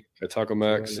Saturday at Taco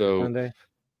Mac. So Sunday?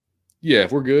 Yeah,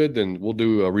 if we're good, then we'll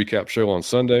do a recap show on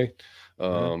Sunday,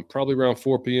 probably around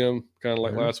 4 p.m., kind of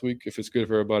like last week. If it's good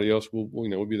for everybody else,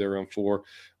 we'll be there around 4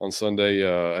 on Sunday.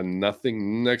 And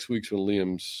nothing next week's when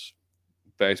Liam's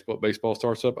baseball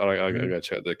starts up. I got to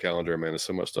check the calendar, man. There's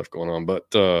so much stuff going on. But,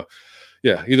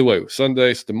 either way,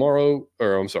 Saturday,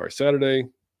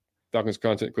 Falcons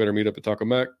content creator meetup at Taco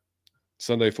Mac.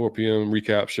 Sunday, 4 p.m.,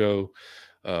 recap show,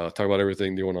 talk about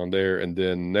everything going on there. And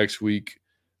then next week,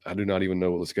 I do not even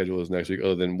know what the schedule is next week,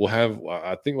 other than we'll have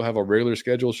a regular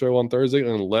schedule show on Thursday,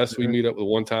 unless we meet up with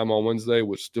one time on Wednesday,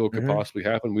 which still could possibly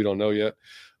happen. We don't know yet.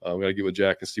 We got to get with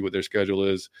Jack and see what their schedule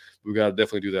is. We got to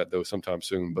definitely do that, though, sometime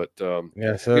soon. But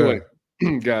anyway,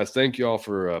 guys, thank you all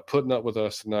for putting up with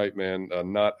us tonight, man.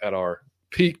 Not at our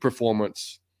peak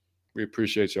performance. We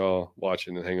appreciate y'all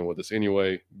watching and hanging with us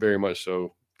anyway, very much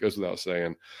so. Goes without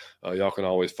saying. Y'all can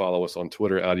always follow us on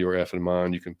Twitter, out of your effing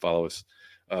mind. You can follow us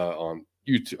on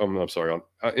YouTube. On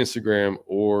Instagram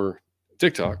or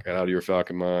TikTok at Out of Your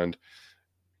Falcon Mind.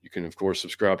 You can, of course,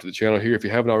 subscribe to the channel here. If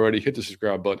you haven't already, hit the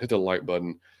subscribe button, hit the like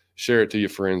button, share it to your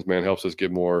friends, man. Helps us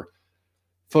get more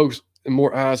folks and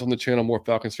more eyes on the channel, more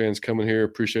Falcons fans coming here.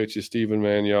 Appreciate you, Steven,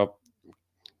 man. Y'all.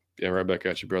 Yeah, right back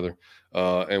at you, brother.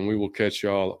 And we will catch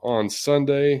y'all on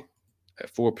Sunday at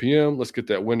 4 p.m. Let's get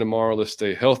that win tomorrow. Let's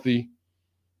stay healthy.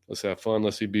 Let's have fun.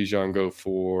 Let's see Bijan go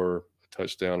for a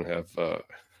touchdown and have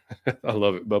I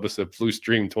love it. Bubba said Blue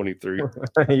Stream 23.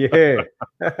 Yeah.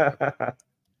 That's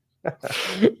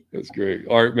great.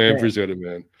 All right, man. Appreciate it,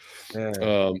 man.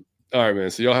 Yeah. All right,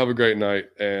 man. So y'all have a great night,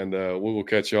 and we will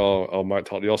catch y'all. I might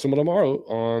talk to y'all some tomorrow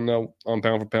on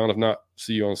Pound for Pound. If not,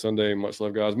 see you on Sunday. Much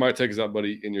love, guys. Might take us out,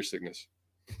 buddy, in your sickness.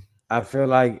 I feel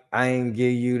like I ain't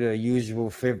give you the usual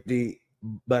 50,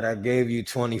 but I gave you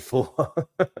 24.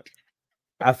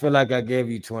 I feel like I gave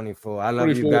you 24. I love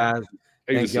 24. You guys.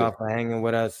 Thank y'all for hanging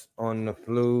with us on the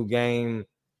flu game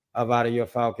of Out of Your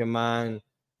Falcon Mind.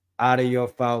 Out of Your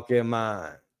Falcon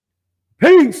Mind.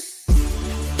 Peace.